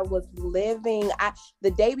do. I was living.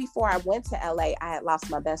 The day before I went to LA, I had lost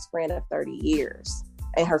my best friend of 30 years.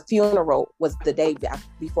 And her funeral was the day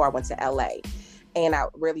before I went to LA. And I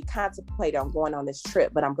really contemplated on going on this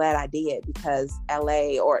trip, but I'm glad I did, because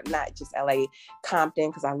LA, or not just LA, Compton,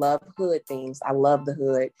 because I love hood things. I love the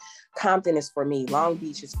hood. Compton is for me. Long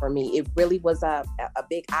Beach is for me. It really was a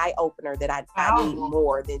big eye opener that I need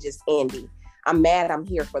more than just Indy. I'm mad I'm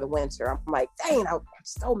here for the winter. I'm like, dang, I'm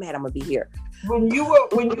so mad I'm gonna be here. When you were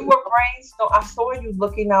brainstorming, I saw you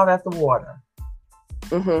looking out at the water.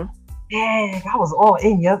 Mm-hmm. Dang, I was all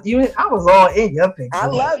in your picture. I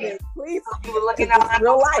love it. Please, you were looking out at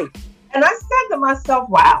real life. And I said to myself,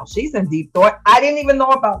 wow, she's in deep thought. I didn't even know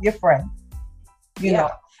about your friend. You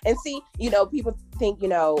know. And see, people think,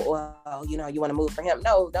 well, you want to move for him.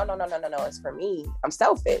 No. It's for me. I'm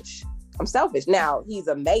selfish. Now, he's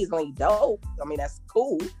amazingly dope. I mean, that's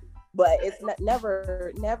cool. But it's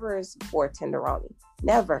never is for tenderoni.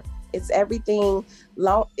 Never. It's everything.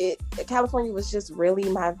 California was just really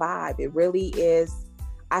my vibe. It really is.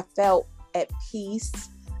 I felt at peace.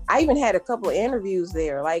 I even had a couple of interviews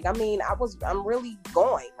there. Like, I mean, I'm really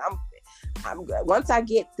going. I'm once I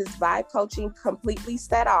get this vibe coaching completely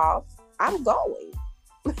set off, I'm going.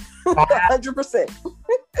 100%.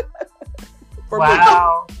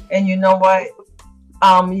 Wow. And you know what?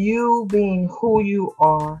 You being who you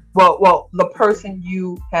are, well, the person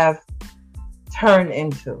you have turned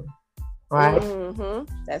into, right? Mm-hmm.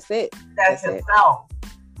 That's it. That's yourself.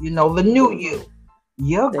 The new you.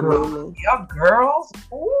 Your girls.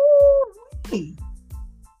 Ooh,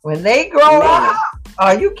 when they grow up,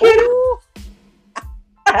 are you kidding?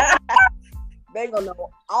 They're gonna know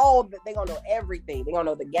they're gonna know everything. They're gonna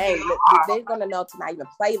know the game. They're gonna know to not even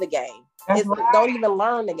play the game. Right. Don't even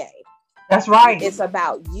learn the game. That's right. It's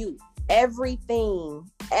about you. Everything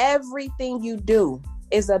you do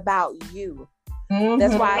is about you. Mm-hmm.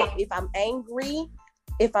 That's why if I'm angry,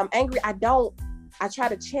 I try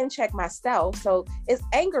to chin check myself. So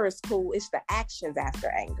anger is cool. It's the actions after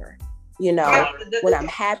anger. When I'm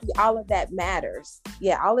happy, all of that matters.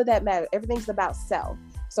 Yeah, all of that matters. Everything's about self.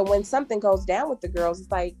 So when something goes down with the girls,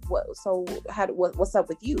 it's like, what's up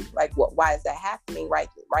with you? Like, why is that happening right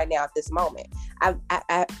now at this moment?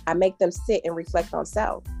 I make them sit and reflect on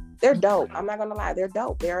self. They're dope. I'm not gonna lie, they're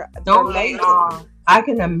dope. They're amazing. I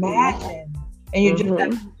can imagine. And you just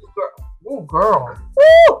have two girls.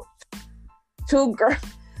 Woo! Two girls.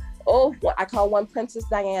 Oh, I call one Princess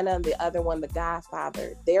Diana and the other one the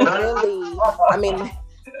Godfather. They're really, I mean,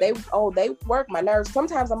 they work my nerves.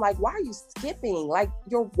 Sometimes I'm like, why are you skipping? Like,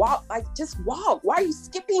 just walk. Why are you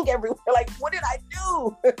skipping everywhere? Like, what did I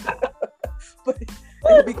do? But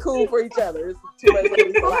it'd be cool for each other. It's too much.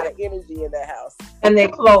 There's a lot of energy in that house. And they're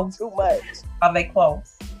close. Too much. Are they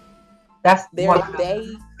close? That's they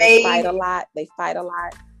fight a lot. They fight a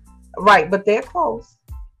lot. Right, but they're close.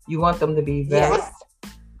 You want them to be very. Yes.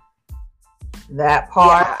 That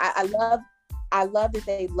part. Yeah, I love that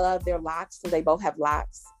they love their locks, so they both have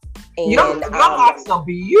locks. And your locks are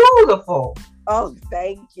beautiful. Oh,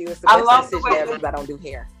 thank you. It's the best decision ever because I don't do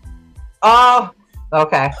hair. Oh,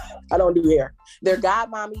 okay. I don't do hair. Their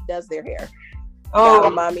godmommy does their hair. Oh,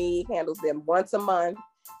 godmommy handles them once a month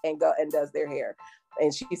and does their hair,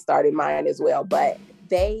 and she started mine as well. But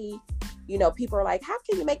they, people are like, how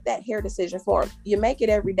can you make that hair decision for them? You make it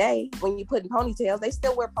every day. When you put in ponytails, they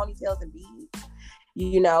still wear ponytails and beads.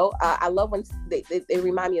 I love when they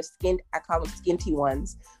remind me of I call them skinty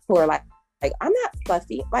ones, who are like I'm not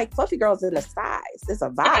fluffy. Like, fluffy girls in a size. It's a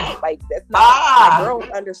vibe. Like, that's not my girls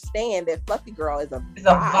understand that fluffy girl is a vibe. It's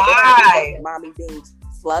a vibe. Mommy being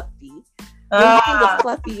fluffy. When you think of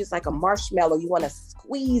fluffy, it's like a marshmallow. You want to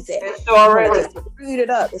squeeze it. It's already just speed it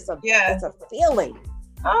up. It's a feeling.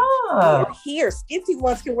 Oh, here, skinty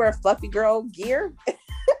ones can wear fluffy girl gear.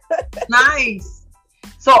 Nice.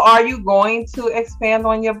 So, are you going to expand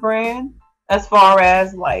on your brand as far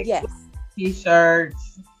as like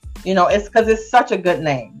t-shirts? It's because it's such a good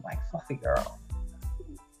name, like Fluffy Girl.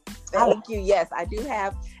 Thank you. Yes, I do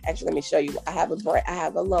have. Actually, let me show you. I have a brand. I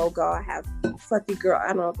have a logo. I have Fluffy Girl. I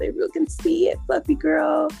don't know if they really can see it. Fluffy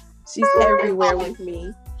Girl. She's everywhere with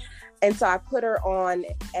me. And so I put her on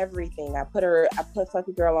everything. I put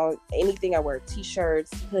Fluffy Girl on anything I wear,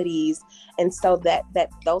 t-shirts, hoodies. And so that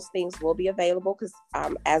those things will be available because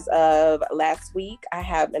as of last week, I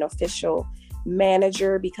have an official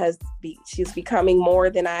manager because she's becoming more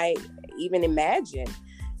than I even imagined.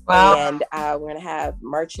 Wow. And we're going to have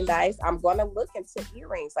merchandise. I'm going to look into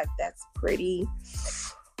earrings. Like, that's pretty...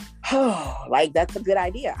 like, that's a good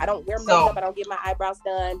idea. I don't wear makeup. I don't get my eyebrows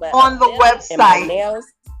done. But on the website, nails...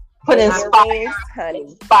 Put earrings, honey.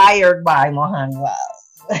 Inspired by Mohani Love.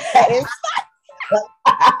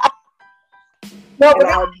 No, and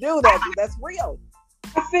I'll do that. That's real.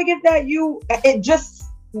 I figured that it just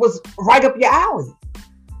was right up your alley.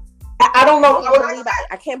 I don't know.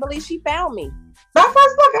 I can't believe she found me. My first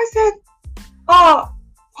look, I said,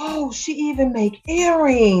 oh, she even make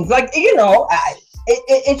earrings. Like,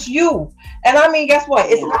 it's you. And I mean, guess what?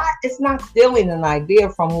 It's not stealing an idea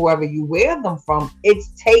from whoever you wear them from.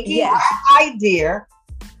 It's taking that idea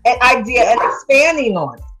and expanding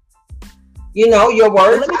on it. Your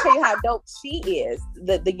words. Let me tell you how dope she is.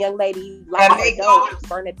 The young lady, like dope,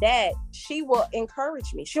 Bernadette, she will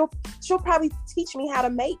encourage me. She'll probably teach me how to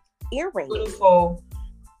make earrings. Beautiful.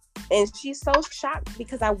 And she's so shocked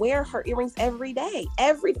because I wear her earrings every day,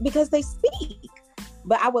 because they speak.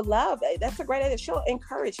 But I would love, that's a great idea. She'll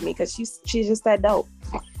encourage me because she's just that dope.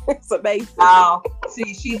 It's amazing. Wow.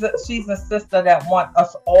 See, she's a sister that wants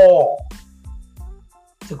us all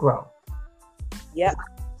to grow. Yep.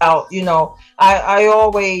 I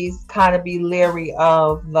always kind of be leery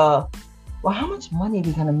of how much money are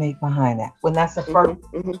we going to make behind that when that's the first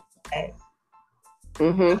day?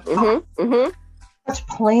 How much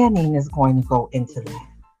planning is going to go into that?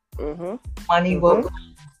 Money will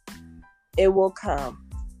come. It will come.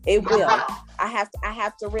 It will. I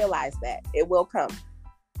have to realize that it will come.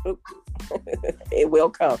 It will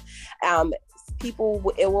come.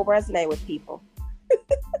 People, it will resonate with people.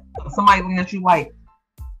 Somebody looking at you like,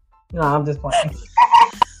 no, I'm just playing.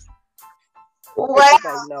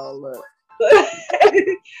 No, look.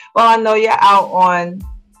 Well, I know you're out on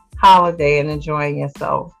holiday and enjoying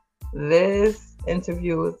yourself. This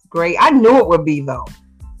interview is great. I knew it would be, though.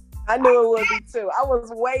 I knew it would be too. I was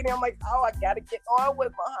waiting. I'm like, I gotta get on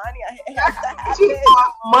with Mohani. I have to have it.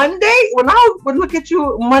 Monday, when I would look at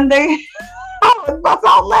you Monday, I was bust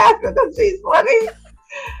out laughing because she's funny.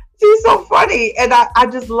 She's so funny, and I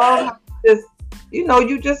just love how this.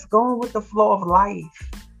 You just going with the flow of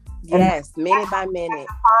life. Yes, minute by minute.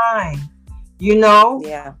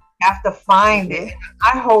 Yeah. Have to find it.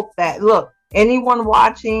 I hope that, look, anyone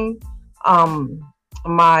watching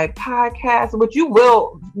my podcast, which you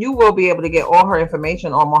will be able to get all her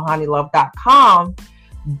information on mohanilove.com.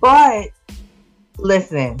 But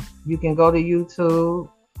listen, you can go to YouTube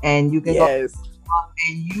and you can go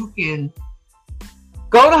and you can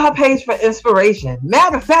go to her page for inspiration.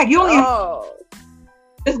 Matter of fact, you only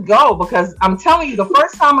just go, because I'm telling you, the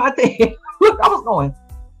first time I think, look, I was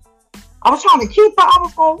trying to keep her. I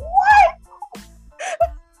was going, what?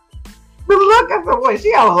 The look at the way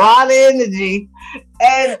she has a lot of energy,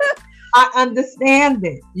 and I understand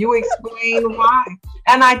it. You explain why,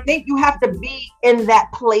 and I think you have to be in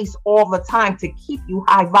that place all the time to keep you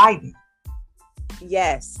high vibing.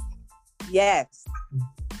 Yes.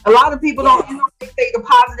 A lot of people don't. They say the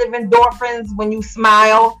positive endorphins when you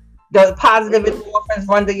smile. The positive endorphins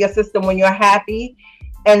run through your system when you're happy.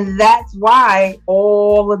 And that's why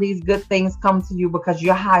all of these good things come to you, because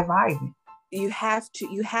you're high vibing. You have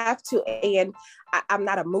to. And I'm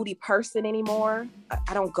not a moody person anymore.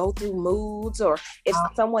 I don't go through moods, or if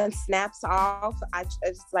someone snaps off,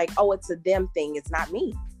 it's like, oh, it's a them thing. It's not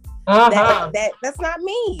me. That's not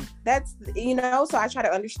me. That's, so I try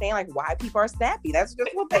to understand like why people are snappy. That's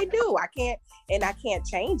just what they do. I can't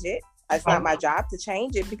change it. It's not my job to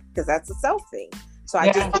change it, because that's a self thing. So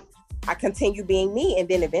I continue being me, and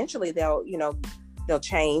then eventually they'll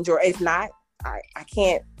change. Or if not, I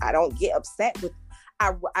don't get upset with.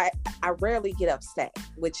 I rarely get upset,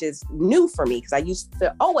 which is new for me, because I used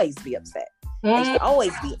to always be upset. I used to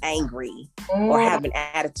always be angry or have an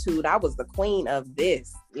attitude. I was the queen of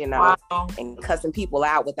this, and cussing people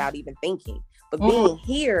out without even thinking. But being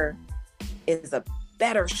here is a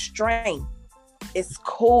better strength. It's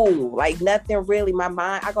cool. Like nothing really. My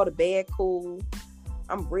mind, I go to bed cool.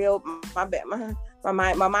 I'm real.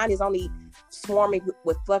 My mind is only swarming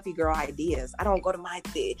with fluffy girl ideas. I don't go to my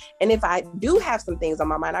thing. And if I do have some things on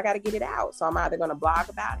my mind, I got to get it out. So I'm either going to blog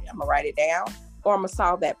about it, I'm going to write it down, or I'm going to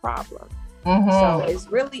solve that problem. So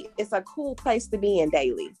it's a cool place to be in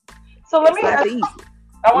daily. So let me ask you,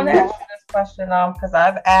 I want to ask you this question, because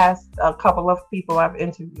I've asked a couple of people I've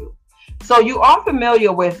interviewed. So you are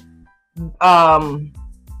familiar with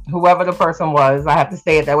whoever the person was, I have to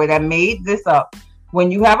say it that way, that made this up.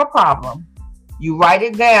 When you have a problem, you write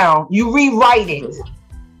it down, you rewrite it.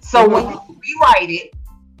 So when you rewrite it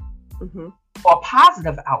for a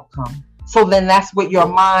positive outcome, so then that's what your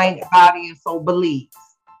mind, body, and soul believes.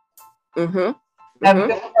 Have you ever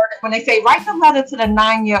heard it when they say, write the letter to the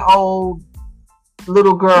 9-year-old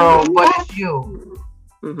little girl, but it's you?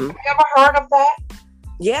 Have you ever heard of that?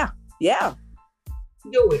 Yeah.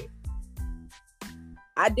 Do it.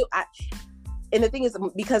 I do. And the thing is,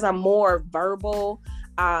 because I'm more verbal,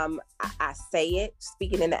 I say it,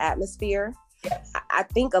 speaking in the atmosphere. Yes. I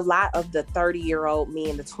think a lot of the 30-year-old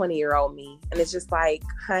me and the 20-year-old me, and it's just like,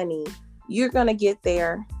 honey, you're gonna get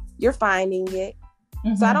there. You're finding it.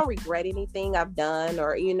 Mm-hmm. So I don't regret anything I've done,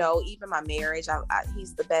 or even my marriage.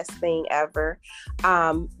 He's the best thing ever.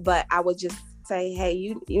 But I would just say, hey,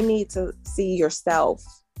 you need to see yourself.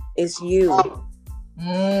 It's you.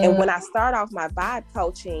 And when I start off my vibe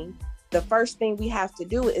coaching, the first thing we have to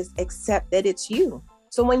do is accept that it's you.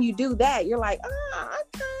 So when you do that, you're like,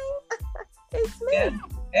 okay, it's me.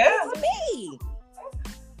 Yeah. It's me.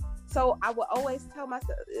 So I would always tell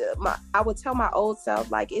myself, I would tell my old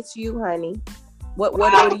self, like, it's you, honey. What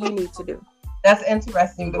do you need to do? That's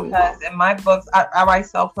interesting, because in my books, I write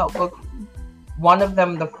self-help books. One of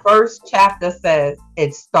them, the first chapter says,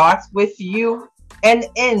 it starts with you and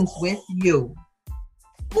ends with you.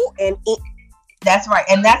 That's right.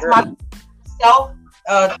 And that's my self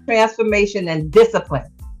transformation and discipline.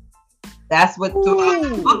 That's what throughout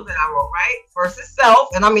the book that I wrote, right? First is self.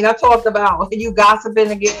 And I mean, I talked about you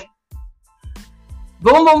gossiping again.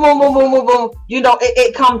 Boom, boom, boom, boom, boom, boom, boom.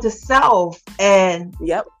 It comes to self. And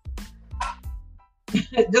yep.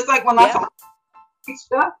 Just like when I talk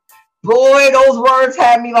stuff, boy, those words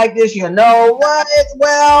had me like this. You know what?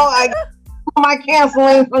 Well, I my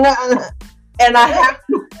canceling for nothing. And I have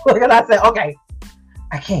to look, and I said, okay,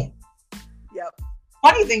 I can't. Yep.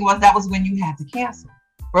 Funny thing was, that was when you had to cancel.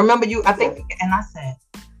 Remember I think, and I said,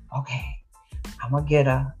 okay, I'm going to get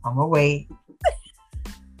her. I'm going to wait.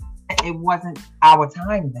 It wasn't our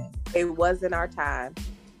time then. It wasn't our time.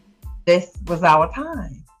 This was our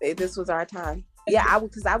time. This was our time. Yeah,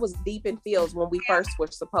 because I was deep in feels when we first were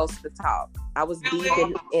supposed to talk. I was deep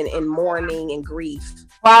in mourning and grief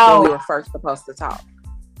when we were first supposed to talk.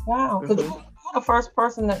 Wow, because you're the first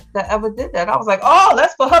person that ever did that. I was like, oh,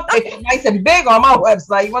 let's put her picture nice and big on my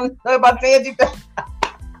website. You want to know about Tanji?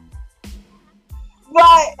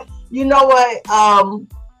 But you know what?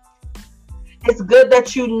 It's good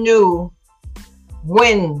that you knew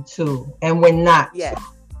when to and when not. Yes.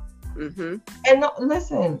 Mm-hmm. And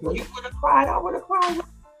listen, you would have cried. I would have cried.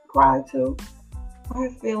 Cried too. I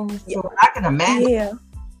have feelings too. I can imagine. Yeah.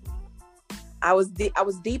 I was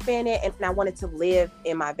deep in it, and I wanted to live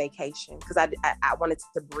in my vacation because I wanted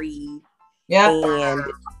to breathe. Yeah.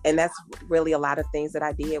 And that's really a lot of things that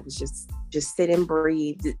I did was just sit and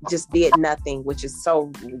breathe. Just did nothing, which is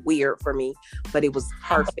so weird for me, but it was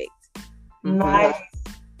perfect. Nice.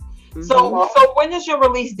 Mm-hmm. So when is your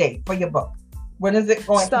release date for your book? When is it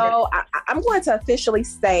going? So I'm going to officially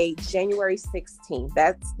say January 16th.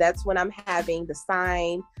 That's when I'm having the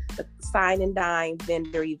sign and dine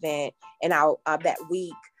vendor event, and I'll that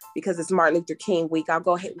week, because it's Martin Luther King week, I'll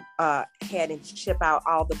go ahead and ship out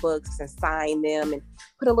all the books and sign them and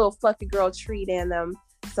put a little fluffy girl treat in them.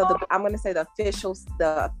 So I'm going to say the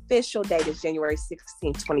official date is January 16th,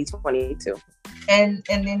 2022. And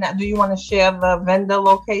then do you want to share the vendor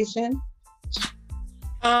location?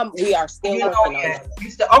 We are still working on it.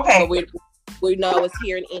 Okay. So we know it's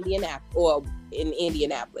here in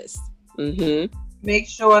Indianapolis. Mm-hmm. Make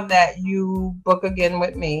sure that you book again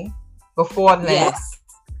with me before then. Yes.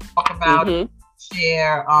 Talk about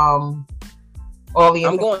share all the.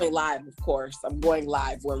 I'm going live, of course. I'm going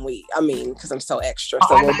live because I'm so extra.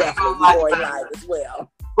 So we'll definitely be going live as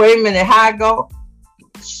well. Wait a minute, how I go?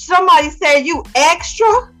 Somebody said you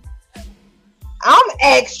extra? I'm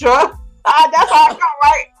extra. That's how I go,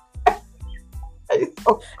 right?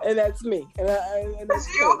 And that's me. And that's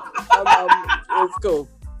cool. It's cool.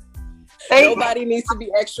 Nobody needs to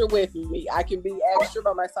be extra with me. I can be extra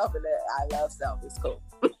by myself, and I love self. It's cool.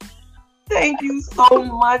 Thank you so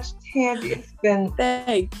much, Tanji. It's been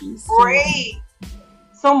great.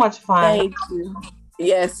 So much fun. Thank you.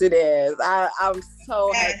 Yes, it is. I'm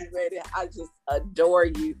so happy, ready. I just adore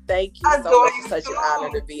you. Thank you so much. It's such an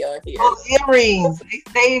honor to be on here. Those earrings, they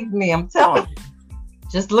saved me. I'm telling you.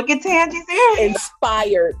 Just look at Tanji's earrings.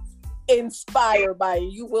 Inspired by you.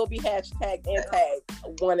 You will be hashtag and tagged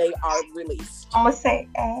when they are released. I'm gonna say,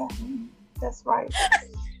 that's right.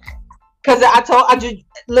 Because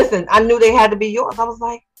listen, I knew they had to be yours. I was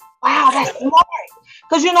like, wow, that's smart.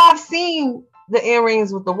 Because I've seen the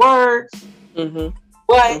earrings with the words,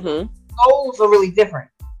 but those are really different.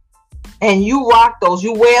 And you rock those.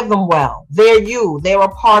 You wear them well. They're you. They're a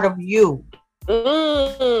part of you.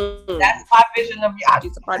 That's my vision of you.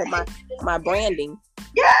 It's a part of my branding.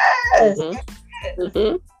 Yes.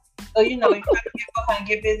 So you gotta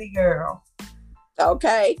get busy, girl.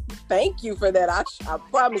 Okay. Thank you for that. I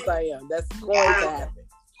promise I am. That's going to happen.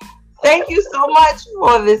 Thank you so much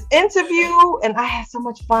for this interview, and I had so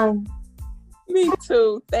much fun. Me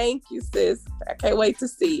too. Thank you, sis. I can't wait to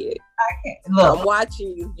see it. I can't look. I'm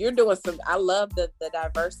watching you. You're doing some. I love the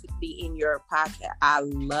diversity in your podcast. I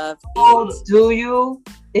love it. Oh, do you?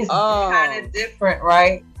 It's kind of different,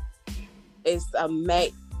 right? It's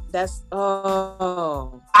amazing. That's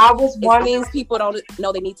I was wondering. Things people don't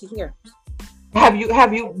know they need to hear. Have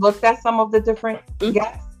you looked at some of the different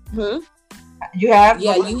guests? Mm-hmm. You have?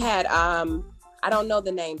 Yeah, you had. I don't know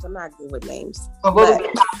the names. I'm not good with names. But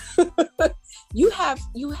you have.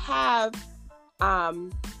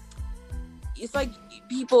 It's like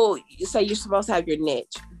people say you're supposed to have your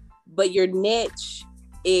niche, but your niche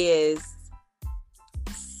is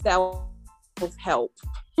self-help.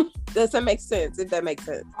 Does that make sense? If that makes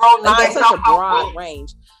sense. That's such a broad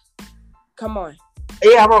range. Come on.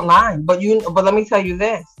 Yeah, I wrote 9, but let me tell you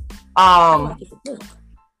this. Huh?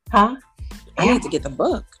 I need to get the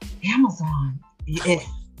book. Amazon.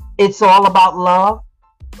 It's all about love.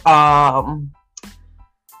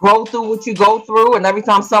 Grow through what you go through, and every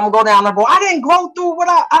time something go down, I go, I didn't grow through what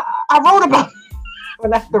I wrote about.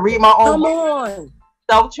 When I have to read my own. Come on.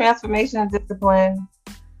 Self-transformation and discipline.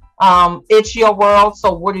 It's your world,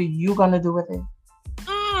 so what are you gonna do with it?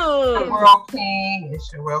 Your world king,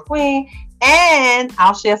 it's your world queen. And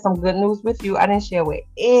I'll share some good news with you. I didn't share with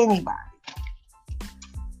anybody.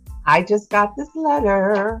 I just got this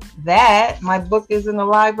letter that my book is in the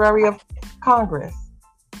Library of Congress.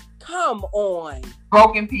 Come on.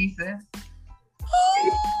 Broken pieces.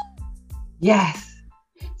 Yes.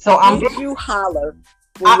 So did you holler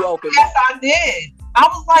when you opened Yes, I did. I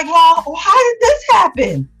was like, well, how did this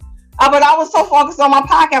happen? But I was so focused on my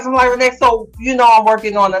podcast. I'm like, Renee, so, I'm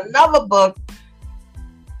working on another book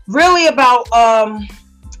really about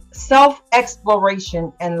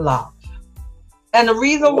self-exploration and love. And the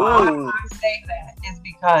reason why I say that is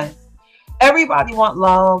because everybody wants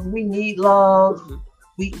love. We need love.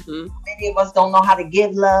 Mm-hmm. Many of us don't know how to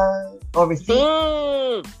give love or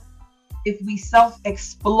receive. If we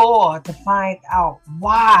self-explore to find out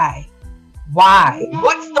why?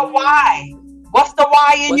 What's the why? What's the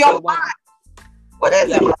why in your life? What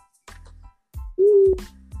is it?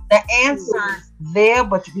 The answer's there,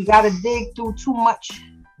 but we got to dig through too much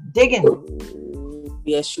digging.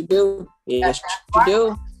 Yes, you do. Yes, you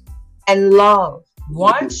do. And love.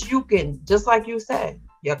 Once you can, just like you said,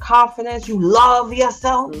 your confidence, you love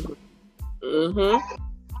yourself.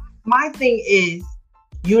 My thing is,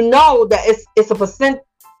 that it's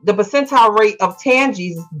the percentile rate of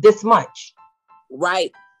Tanji's is this much.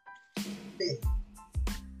 Right.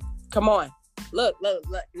 Come on. Look. No,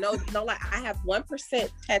 like I have 1%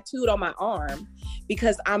 tattooed on my arm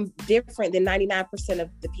because I'm different than 99% of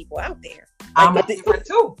the people out there. I'm different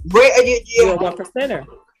too. You're a 1%er.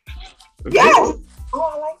 Yes. Oh,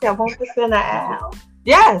 I like that 1%er Al.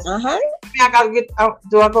 Yes. I gotta get.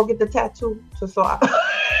 Do I go get the tattoo?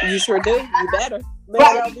 You sure do. You better.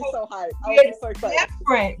 I'll be so hyped. I'll be so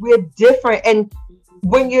excited. We're different, and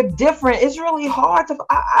when you're different, it's really hard to.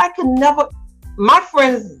 I could never. My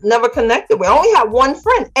friends never connected with. I only had one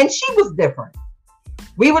friend, and she was different.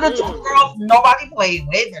 We were the two girls nobody played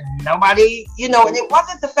with, and nobody, and it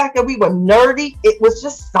wasn't the fact that we were nerdy. It was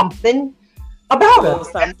just something about us.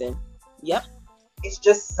 Something. Yep. It's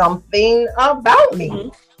just something about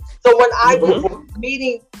me. So when I was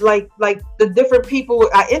meeting like the different people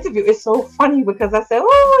I interview, it's so funny because I said,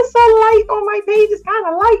 "Oh, it's so light on my page. It's kind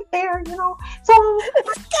of light there, So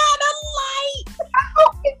it's kind of light. I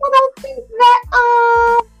hope people don't think that.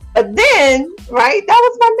 But then, right, that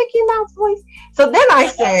was my Mickey Mouse voice. So then I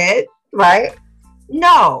said, right,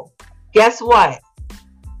 no. Guess what?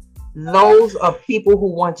 Those are people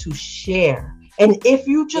who want to share. And if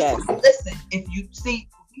you just listen, if you see,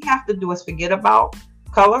 what we have to do is forget about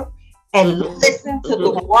color and listen to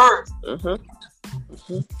the words.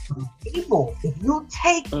 People, if you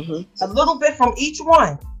take a little bit from each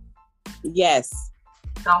one,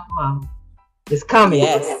 self-love is coming.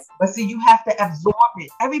 Yes. But see, you have to absorb it.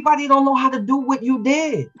 Everybody don't know how to do what you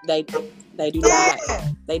did. They do not.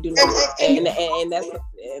 They do not.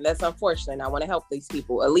 And that's unfortunate. And I want to help these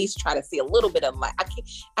people at least try to see a little bit of light.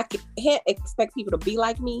 I can't expect people to be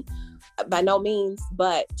like me by no means,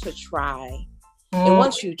 but to try. And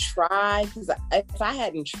once you try, because if I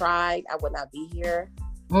hadn't tried, I would not be here.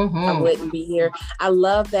 I wouldn't be here. I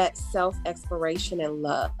love that self-exploration and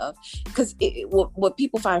love, because what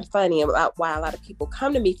people find funny about why a lot of people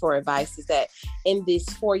come to me for advice is that in these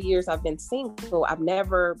 4 years I've been single, I've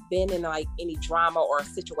never been in like any drama or a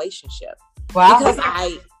situationship. Wow. Because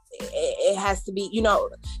it has to be,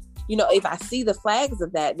 if I see the flags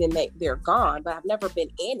of that, then they're gone, but I've never been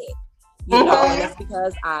in it. You know, and it's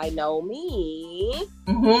because I know me,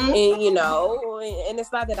 and you know, and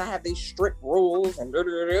it's not that I have these strict rules and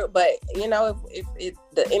but you know, if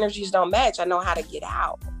the energies don't match, I know how to get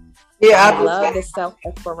out. Yeah, I love the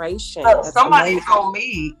self-exploration. Somebody told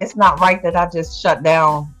me it's not right that I just shut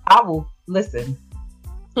down. I will listen.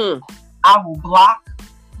 I will block,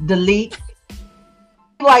 delete.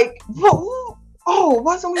 Like,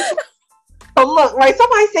 wasn't we? So look, right?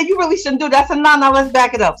 Somebody said you really shouldn't do that. So no, let's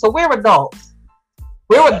back it up. So we're adults.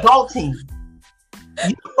 We're adulting.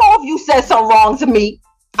 You know, if you said something wrong to me,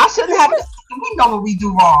 I shouldn't have. We know what we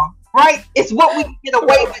do wrong, right? It's what we get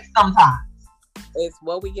away with sometimes. It's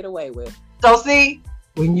what we get away with. So see,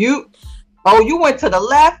 when you went to the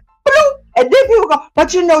left, and then people go,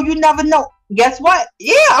 but you know, you never know. Guess what?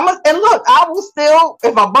 Yeah, and look, I will still,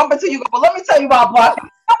 if I bump into you, go, but let me tell you about block.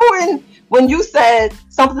 When you said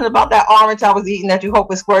something about that orange I was eating that you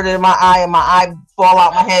hope it squirted in my eye and my eye fall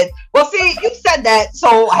out my head. Well, see, you said that,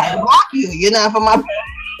 so I had to block you, you know, for my,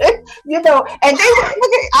 you know, and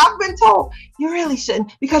I've been told you really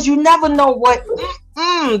shouldn't because you never know what,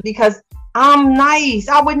 because I'm nice.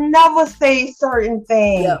 I would never say certain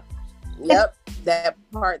things. Yep, that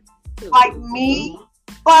part too. Like me,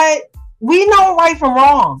 but we know right from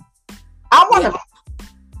wrong. I want to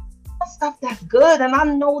stuff that's good, and I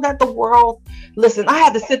know that the world. Listen, I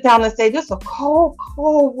had to sit down and say, "This is a cold,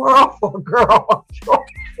 cold world for a girl."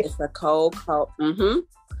 It's a cold.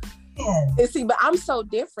 Yeah. And see, but I'm so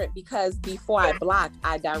different because before I block,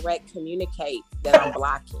 I direct communicate that I'm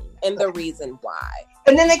blocking and the reason why.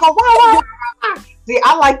 And then they go, "Wow!" See,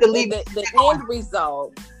 I like to leave the end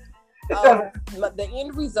result. The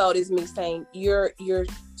end result is me saying you're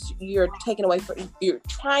taking away from, you're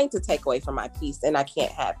trying to take away from my peace, and I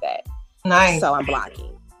can't have that. Nice. So I'm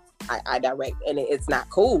blocking. I direct, and it's not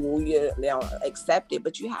cool. You don't accept it,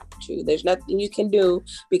 but you have to. There's nothing you can do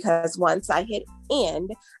because once I hit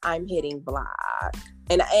end, I'm hitting block,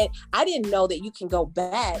 and I didn't know that you can go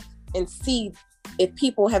back and see if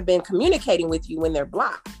people have been communicating with you when they're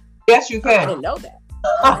blocked. Yes, you can. I didn't know that.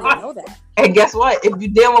 I didn't know that. And guess what? If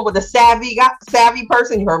you're dealing with a savvy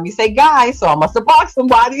person, you heard me say guy, so I must have blocked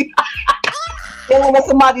somebody. Dealing with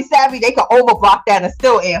somebody savvy, they can overblock that and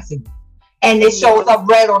still answer you. And it shows up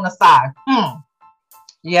red on the side.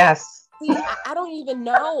 Yes. See, I don't even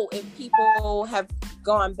know if people have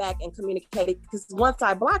gone back and communicated because once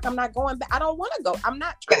I block, I'm not going back. I don't want to go. I'm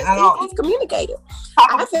not trying to see who's communicated.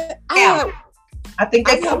 I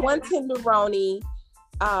had one tenderoni.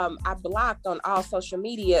 I blocked on all social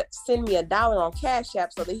media. Send me $1 on Cash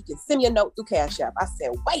App so that he can send me a note through Cash App. I said,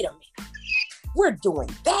 wait a minute, we're doing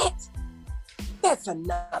that? That's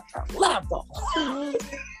another level.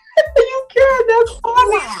 You can. That's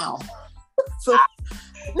funny. Wow. So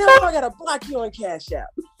now I gotta block you on Cash App.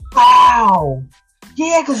 Wow.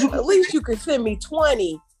 Yeah, because at least you can send me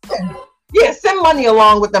 20. Yeah, send money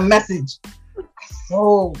along with the message.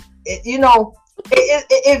 So if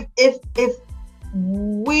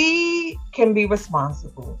we can be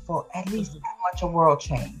responsible for at least that much of world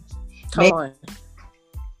change. Come on.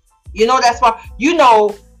 You know, that's why,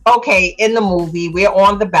 okay, in the movie, we're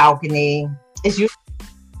on the balcony. It's usually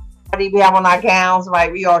we have on our gowns, right?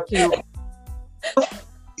 We are cute. You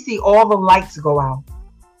see all the lights go out.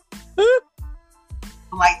 The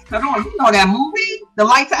lights cut on. You know that movie? The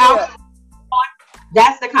lights are out. Yeah.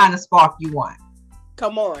 That's the kind of spark you want.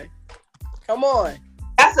 Come on.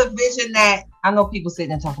 That's a vision that I know people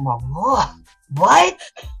sitting and talking about. What?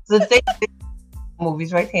 The thing,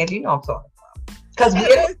 movies right here. You know what I'm talking about. Because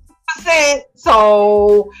we're 100%.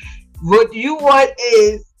 So what you want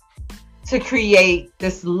is to create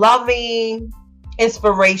this loving,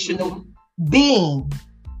 inspirational being.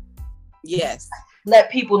 Yes.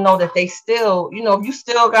 Let people know that they still, if you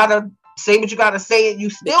still gotta say what you gotta say, you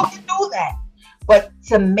still can do that. But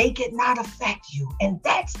to make it not affect you. And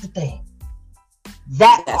that's the thing.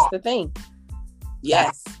 That's the thing.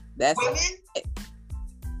 Yes. That's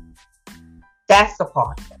the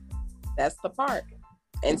part. That's the part.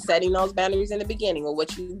 And setting those boundaries in the beginning with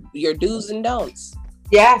what your do's and don'ts.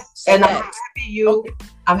 Yes. So and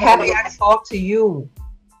I'm happy I talked to you.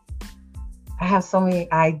 I have so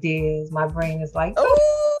many ideas. My brain is like,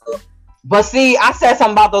 ooh. But see, I said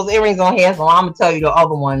something about those earrings on here, so I'm gonna tell you the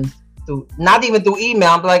other ones not even through email.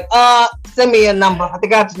 I'm like, send me a number. I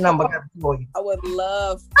think I got your number for you. I would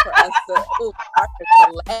love for us to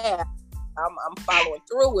collab. I'm following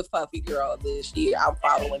through with Puffy Girl this year. I'm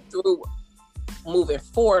following through, moving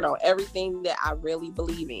forward on everything that I really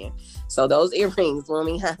believe in. So those earrings will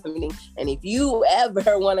be happening. And if you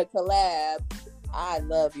ever want to collab, I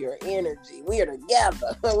love your energy. We are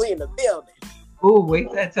together. We're in the building. Oh, wait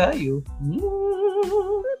till I tell you.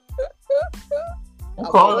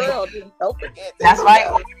 Don't forget. That's right,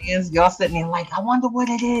 audience. Y'all sitting there like, I wonder what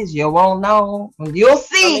it is. You won't know. You'll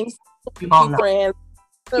see. You won't know.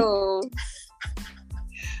 Soon.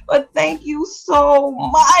 But thank you so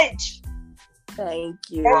much. Thank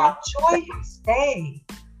you. Now, enjoy your stay.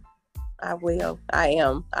 I will.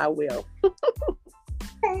 I will.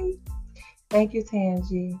 Okay. Thank you,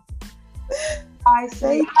 Tanji. Bye,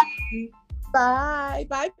 sweetie. Bye.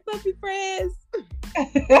 Bye, puppy friends.